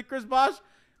becomes better than Chris Bosh.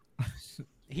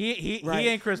 He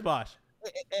ain't Chris Bosh.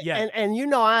 Yeah. And you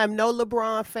know I am no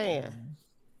LeBron fan,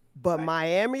 but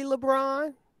Miami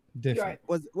LeBron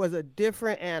was a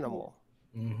different animal.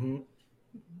 Mm-hmm.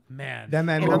 Man, that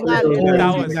man.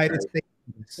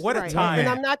 What a time! And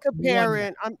I'm not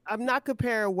comparing. I'm not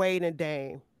comparing Wade and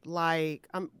Dame. Like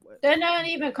they're not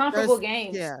even comparable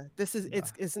games. Yeah, this is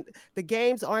it's the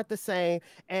games aren't the same.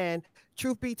 And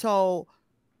truth be told,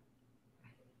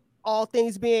 all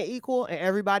things being equal and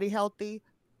everybody healthy,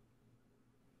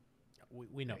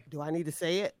 we know. Do I need to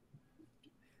say it?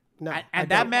 No. And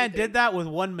that man did that with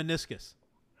one meniscus.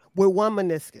 With one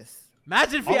meniscus.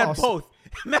 Imagine if he had both.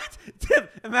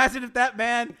 Imagine if that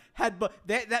man had both.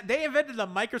 They invented the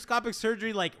microscopic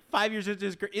surgery like 5 years into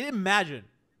his career. Imagine.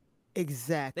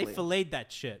 Exactly. They filleted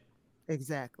that shit.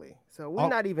 Exactly. So we're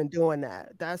not even doing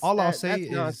that. That's I'll say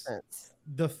is nonsense.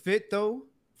 The fit though,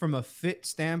 from a fit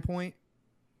standpoint,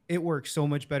 it works so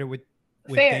much better with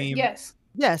Fair, Dame. Yes,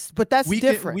 but that's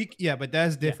different. But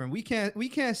that's different. Yeah. We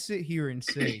can't sit here and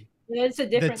say it's a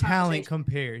different the talent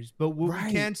compares. But what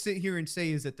we can sit here and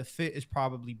say is that the fit is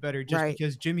probably better just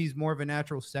because Jimmy's more of a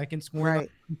natural second scoring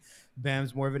option.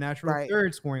 Bam's more of a natural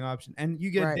third scoring option. And you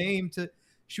get Dame to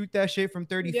shoot that shit from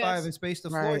 35 and space the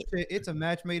floor. Shit, it's a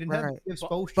match made in heaven.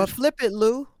 But flip it,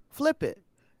 Lou. Flip it.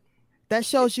 That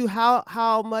shows you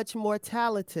how much more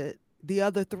talented the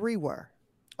other three were.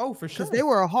 Oh, for sure. Because they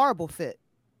were a horrible fit.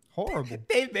 Horrible.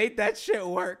 They made that shit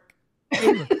work.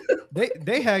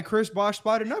 They had Chris Bosh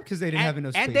spotted up because they didn't have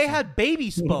enough space. And they had baby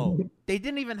Spo. They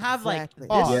didn't even have like this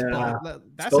Spo.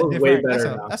 That's a different.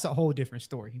 That's a whole different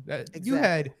story. You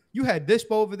had this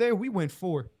Spo over there. We went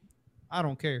 4. I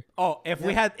don't care. Oh, if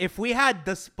we had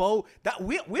the Spo, that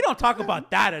we don't talk about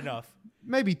that enough.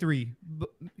 Maybe 3,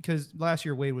 because last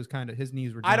year Wade was kind of his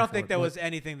knees were. I don't think there was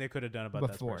anything they could have done about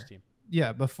that Spurs team.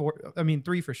 Yeah, before. I mean,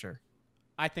 3 for sure.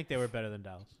 I think they were better than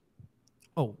Dallas.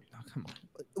 Oh, come on.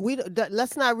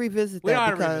 Let's not revisit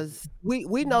that because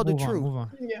we know the truth. Move on.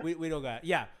 Yeah. We don't got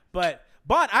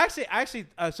but actually,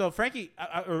 so Frankie,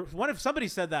 or somebody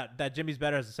said that Jimmy's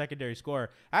better as a secondary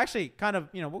scorer. I actually kind of,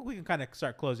 we can kind of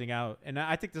start closing out, and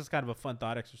I think this is kind of a fun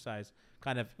thought exercise.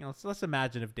 Kind of, let's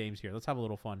imagine if Dame's here. Let's have a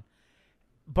little fun.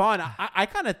 Bond, I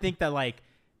kind of think that like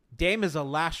Dame is a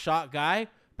last shot guy,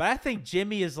 but I think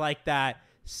Jimmy is like that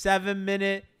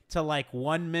 7-minute to like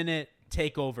 1 minute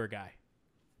takeover guy.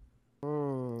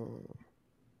 You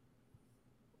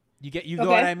know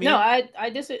what I mean? No, I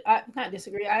not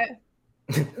disagree. And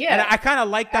I kind of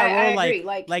like that role,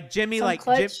 like Jimmy, like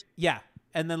Jim,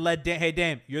 and then hey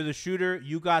Dame, you're the shooter.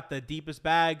 You got the deepest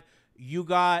bag. You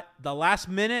got the last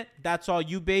minute. That's all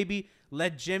you, baby.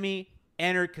 Let Jimmy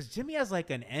enter because Jimmy has like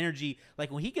an energy.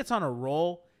 Like when he gets on a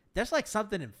roll, there's like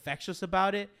something infectious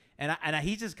about it, and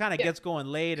he just kind of gets going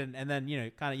late, and then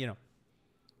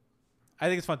I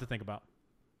think it's fun to think about.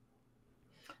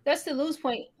 That's the Lou's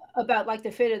point about like the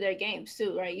fit of their games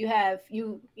too, right?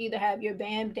 You either have your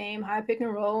Bam Dame high pick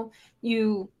and roll.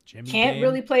 You can't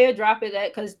really play a drop of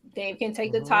that because Dame can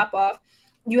take the top off.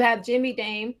 You have Jimmy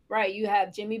Dame, right? You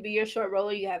have Jimmy be your short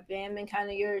roller. You have Bam in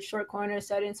kind of your short corner,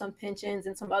 setting some pinch-ins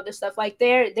and some other stuff. Like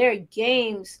their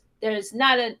games, there's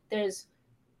not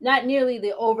nearly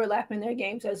the overlap in their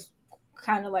games as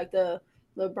kind of like the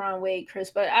LeBron, Wade, Chris.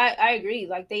 But I agree.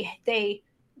 Like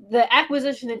the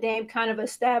acquisition of Dame kind of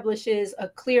establishes a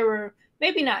clearer,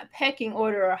 maybe not pecking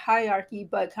order or hierarchy,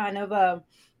 but kind of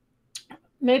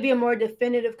maybe a more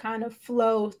definitive kind of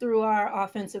flow through our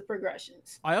offensive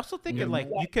progressions. I also think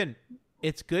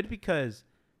it's good because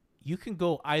you can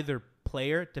go either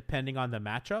player depending on the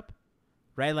matchup,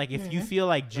 right? Like if you feel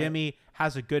like Jimmy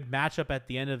has a good matchup at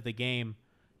the end of the game,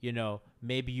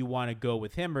 maybe you want to go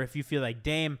with him. Or if you feel like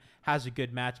Dame has a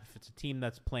good matchup, if it's a team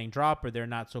that's playing drop or they're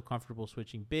not so comfortable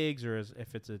switching bigs, or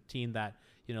if it's a team that,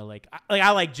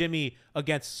 I like Jimmy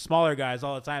against smaller guys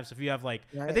all the time. So if you have I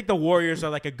think the Warriors are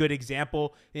like a good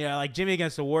example. Like Jimmy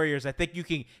against the Warriors, I think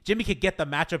Jimmy could get the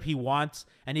matchup he wants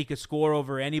and he could score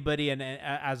over anybody, and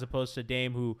as opposed to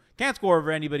Dame, who can score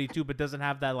over anybody too, but doesn't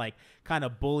have that kind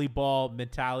of bully ball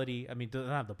mentality. I mean, doesn't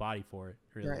have the body for it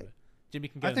really. Right. Jimmy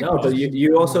can get but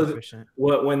you also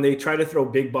when they try to throw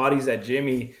big bodies at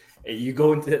Jimmy, you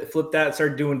go into flip that,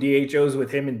 start doing DHOs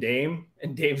with him and Dame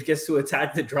gets to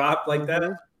attack the drop like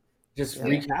that, just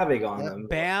wreak havoc on them.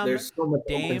 Bam, there's so much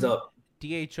Dame, opens up.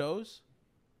 DHOs.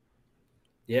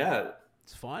 Yeah,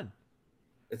 it's fun.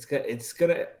 It's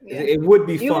gonna. It would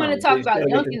be fun. You want to talk about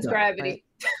Duncan's gravity?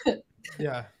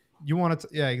 Yeah. You want to?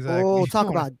 Yeah, exactly. Oh, talk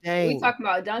about Dame. We talking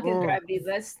about Duncan's gravity.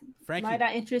 Might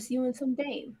I interest you in some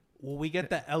Dame? Will we get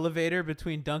the elevator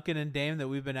between Duncan and Dame that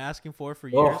we've been asking for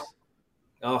years?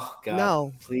 Oh God!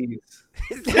 No, please.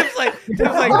 It's like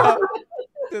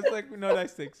no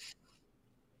nice things.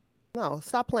 No,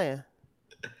 stop playing.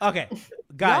 Okay,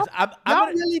 guys, y'all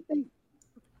really think?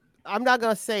 I'm not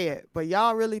gonna say it, but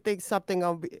y'all really think something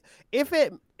gonna be if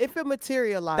it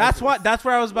materializes? That's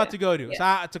where I was about to go to.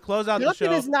 So to close out the show,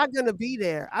 Duncan is not gonna be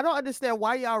there. I don't understand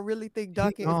why y'all really think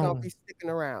Duncan is gonna be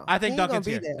sticking around. I think Duncan's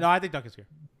here. No, I think Duncan's here.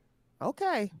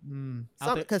 Okay,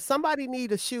 because somebody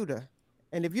need a shooter,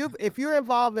 and if you're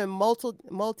involved in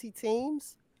multi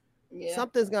teams,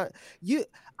 something's gonna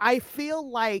I feel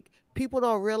like people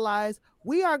don't realize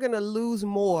we are gonna lose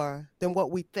more than what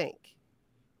we think.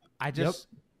 I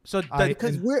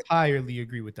entirely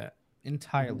agree with that.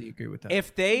 Entirely agree with that.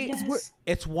 If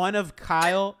it's one of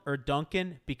Kyle or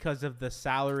Duncan because of the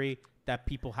salary that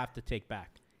people have to take back.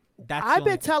 I've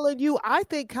been telling you, I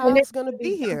think Kyle's going to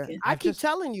be here. I keep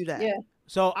telling you that. Yeah.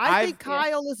 So I think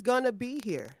Kyle is going to be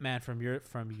here. Man, from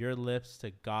your lips to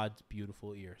God's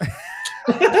beautiful ears.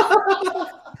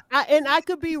 I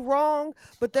could be wrong,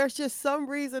 but there's just some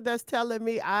reason that's telling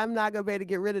me I'm not going to be able to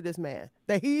get rid of this man.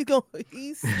 That he's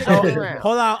sticking around.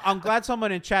 Hold on. I'm glad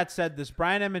someone in chat said this.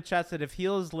 Brian M in chat said if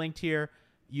Hield is linked here,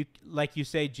 like you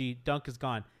say, Dunk is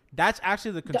gone. That's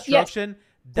actually the construction.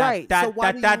 Yes. That's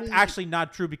actually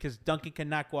not true because Duncan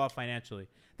cannot go out financially.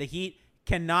 The Heat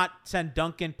cannot send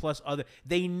Duncan plus other.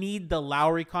 They need the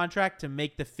Lowry contract to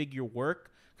make the figure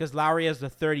work because Lowry has the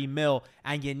 $30 million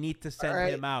and you need to send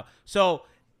him out. So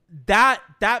that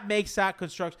makes that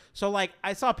construction. So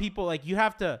I saw people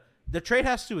the trade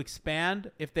has to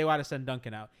expand if they want to send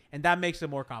Duncan out, and that makes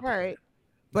it more complicated. Right.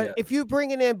 But if you're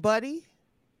bringing in Buddy.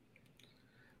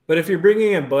 But if you're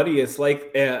bringing in Buddy, it's likely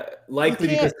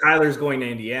because Tyler's going to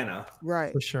Indiana.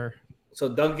 Right. For sure. So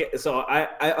Duncan. So I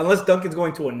unless Duncan's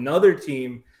going to another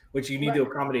team, which you need to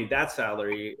accommodate that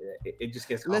salary, it just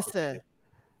gets complicated. Listen,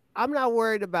 I'm not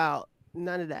worried about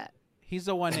none of that. He's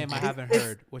the one name I haven't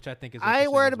heard, which I think is. I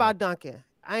ain't worried about Duncan.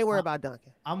 I'm worried about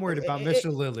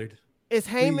Mr. Lillard. Is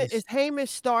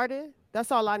Hamish started?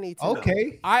 That's all I need to know.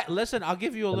 Okay. I'll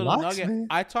give you a little nugget. Man.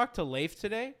 I talked to Leif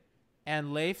today.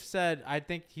 And Leif said, I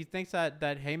think he thinks that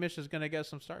Hamish is going to get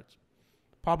some starts.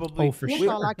 Probably. Oh, for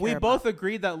sure. We both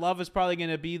agreed that Love is probably going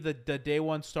to be the day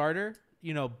one starter,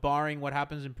 barring what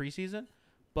happens in preseason.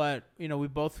 But, we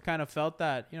both kind of felt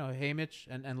that, Hamish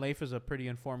and Leif is a pretty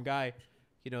informed guy,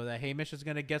 that Hamish is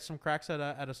going to get some cracks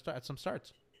at some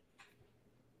starts.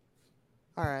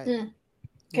 All right.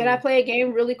 Can I play a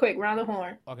game really quick? Round the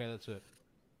horn. Okay, that's it.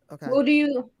 Okay. Who do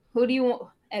you want?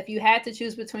 If you had to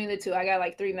choose between the two, I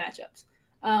got 3 matchups.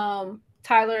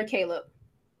 Tyler or Caleb?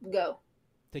 Go.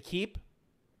 To keep?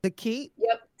 To keep?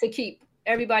 Yep, to keep.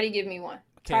 Everybody give me one.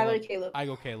 Caleb. Tyler or Caleb? I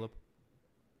go Caleb.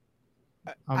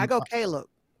 I go Caleb.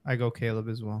 I go Caleb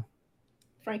as well.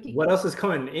 Frankie? What else is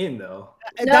coming in, though?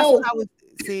 No. That's what I was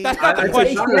see. That's not the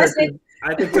question.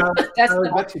 I think Tyler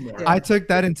got you more. I took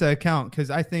that into account because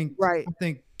I think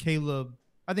Caleb.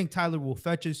 I think Tyler will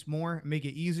fetch us more, make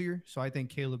it easier. So I think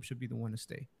Caleb should be the one to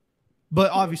stay.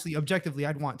 But obviously, objectively,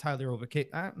 I'd want Tyler over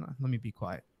Caleb. Let me be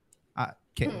quiet.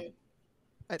 Caleb.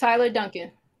 Tyler,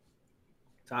 Duncan.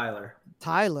 Tyler.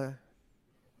 Duncan.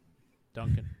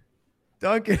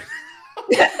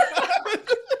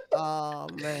 Oh,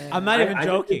 man. I'm not even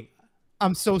joking.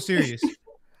 I'm so serious.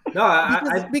 No, I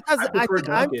prefer think I'm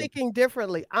Duncan. thinking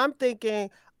differently. I'm thinking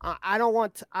I don't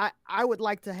want to, I would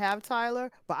like to have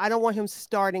Tyler, but I don't want him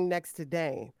starting next to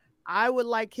Dame. I would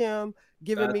like him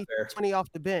giving That's me fair. 20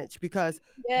 off the bench because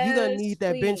you're gonna Yes, need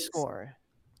that bench please. scoring.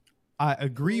 I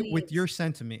agree with Please. your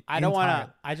sentiment. I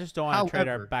just don't want to trade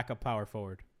our However, backup power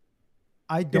forward.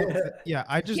 I don't.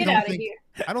 I just Get don't out of think. here.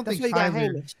 I don't That's think why you got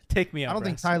Tyler. Hamish. Take me I out. don't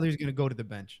think Brass. Tyler's gonna go to the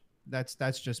bench. That's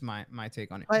just my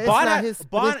take on it. But it's Bond not had, his.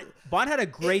 Bond had a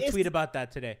great it's- tweet about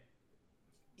that today.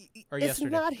 Or It's yesterday.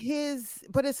 not his,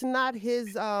 but it's not his.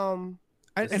 It's and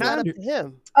not I up under, to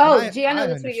him. Oh, I- G, I know I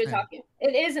the tweet you're understand. talking.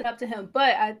 It isn't up to him,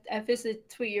 but if it's the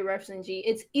tweet you're referencing, G,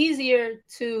 it's easier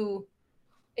to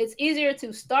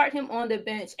start him on the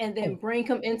bench and then bring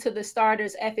him into the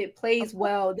starters if it plays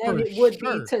well than For it would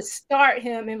sure. be to start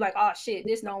him and like, oh shit,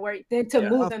 this don't work, then to Yeah.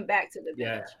 move him back to the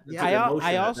Yeah. bench. It's Yeah. like emotion I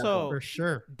at that also point. for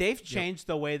sure. they've changed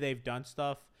the way they've done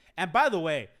stuff. And by the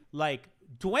way, like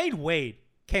Dwayne Wade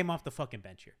came off the fucking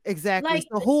bench here. Exactly. Like,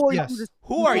 So who are Yes. you?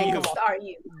 Who are Who you? will start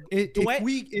you?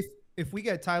 If we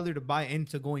get Tyler to buy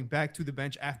into going back to the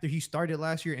bench after he started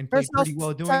last year and played There's no pretty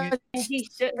well doing it, And he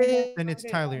should. then it's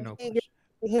Tyler, no question.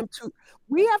 Him too.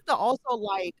 We have to also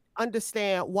like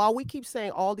understand while we keep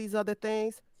saying all these other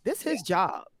things, this is his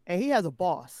job and he has a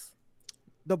boss.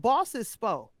 The boss is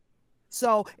Spo.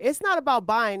 So it's not about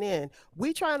buying in.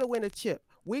 We trying to win a chip.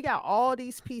 We got all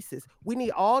these pieces. We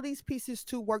need all these pieces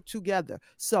to work together.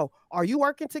 So are you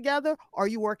working together or are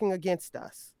you working against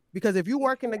us? Because if you're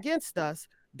working against us,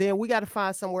 then we got to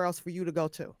find somewhere else for you to go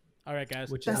to. All right, guys.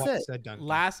 Which That's is what I it. said, Duncan.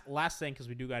 Last thing, because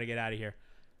we do got to get out of here.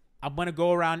 I'm gonna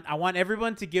go around. I want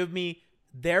everyone to give me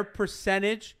their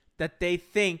percentage that they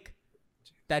think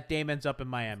that Dame ends up in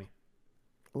Miami.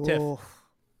 Tiff. Ooh.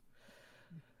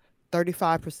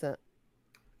 35%.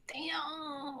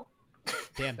 Damn.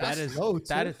 Damn, That's that is low,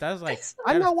 that Tiff. is like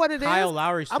I that know is what it is. Kyle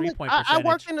Lowry's I'm a- 3-point I percentage.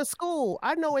 work in the school.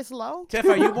 I know it's low. Tiff,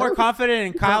 are you more confident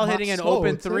in Kyle my hitting an soul,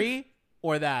 open Tiff. three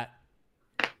or that?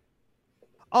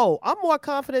 Oh, I'm more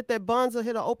confident that Buns will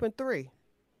hit an open three.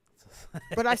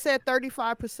 But I said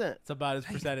 35%. It's about his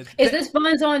percentage. Is this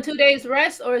Buns on 2 days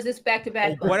rest or is this back to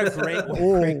back? What a great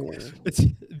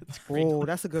Oh,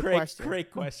 that's a good question.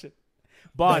 Great question.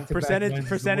 Bond, Back-to-back percentage wins is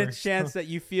the percentage worst. chance that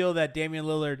you feel that Damian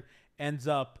Lillard ends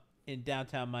up in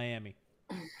downtown Miami.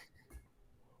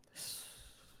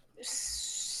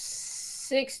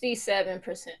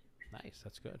 67%. Nice,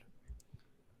 that's good.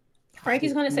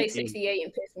 Frankie's gonna say 68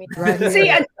 and piss me off. Right See,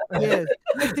 here. I, Yeah, No,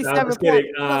 I'm 67 just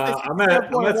kidding. point- I'm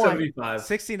at 75.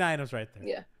 69 was right there.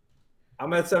 yeah.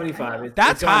 I'm at 75.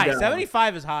 That's It's gone high. down.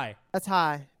 75 is high. That's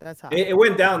high. That's high. It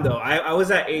went down though. I was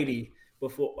at 80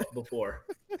 before.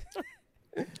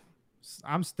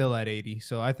 I'm still at 80,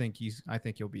 so I think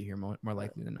he'll be here more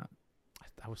likely than not.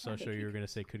 I was so sure you were gonna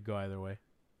say could go either way.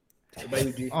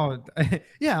 Oh,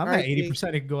 yeah, I'm All at right,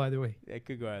 80%. It could go either way. It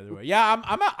could go either way. Yeah,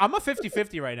 I'm a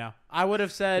 50-50 right now. I would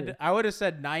have said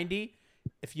 90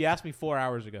 if you asked me 4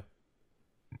 hours ago.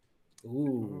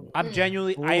 Ooh. I am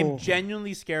Ooh.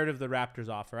 genuinely scared of the Raptors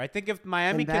offer. I think if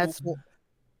Miami And can, that's what-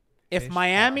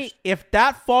 if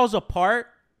that falls apart,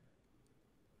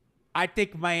 I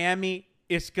think Miami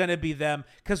is gonna be them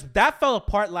because that fell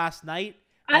apart last night.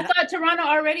 I And thought Toronto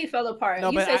already fell apart. No,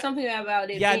 You but said something about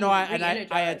it. Yeah, being no, I had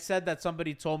re-energized. said that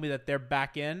somebody told me that they're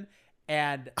back in,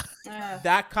 and Ah.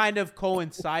 that kind of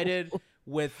coincided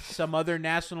with some other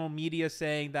national media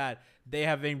saying that they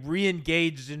have been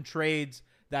re-engaged in trades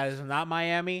that is not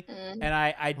Miami, and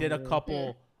I did a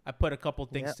couple. I put a couple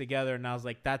things together, and I was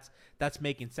like, that's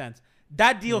making sense.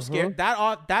 That deal scared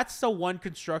that's the one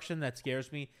construction that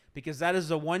scares me because that is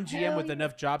the one GM with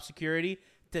enough job security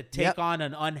to take on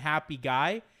an unhappy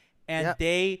guy, and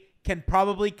they can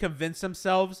probably convince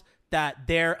themselves that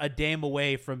they're a Dame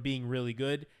away from being really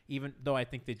good, even though I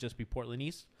think they'd just be Portland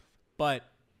East. But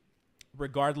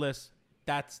regardless,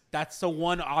 that's the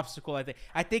one obstacle I think.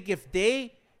 I think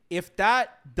if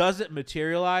that doesn't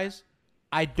materialize,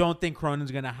 I don't think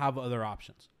Cronin's gonna have other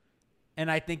options. And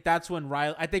I think that's when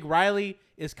Riley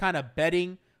is kind of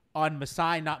betting on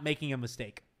Masai not making a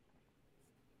mistake.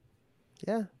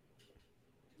 Yeah.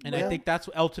 And I think that's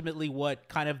ultimately what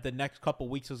kind of the next couple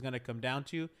weeks is going to come down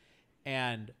to.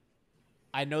 And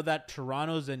I know that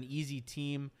Toronto's an easy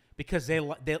team because they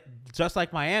just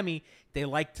like Miami, they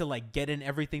like to like get in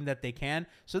everything that they can.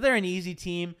 So they're an easy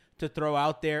team to throw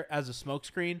out there as a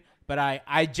smokescreen. But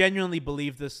I genuinely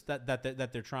believe this that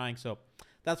they're trying. So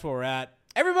that's where we're at.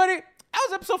 Everybody, that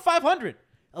was episode 500.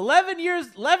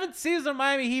 11th season of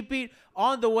Miami Heat Beat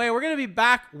on the way. We're going to be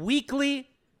back weekly.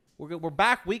 We're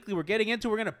back weekly. We're getting into.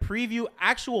 We're gonna preview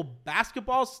actual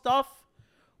basketball stuff.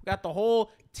 We got the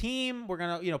whole team. We're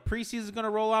gonna, preseason's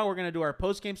gonna roll out. We're gonna do our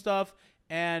post game stuff,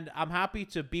 And I'm happy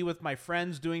to be with my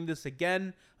friends doing this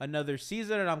again, another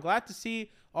season. And I'm glad to see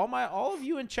all of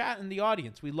you in chat and the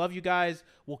audience. We love you guys.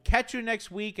 We'll catch you next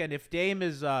week. And if Dame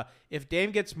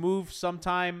gets moved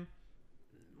sometime,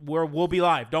 we'll be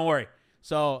live. Don't worry.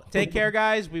 So take care,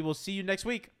 guys. We will see you next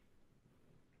week.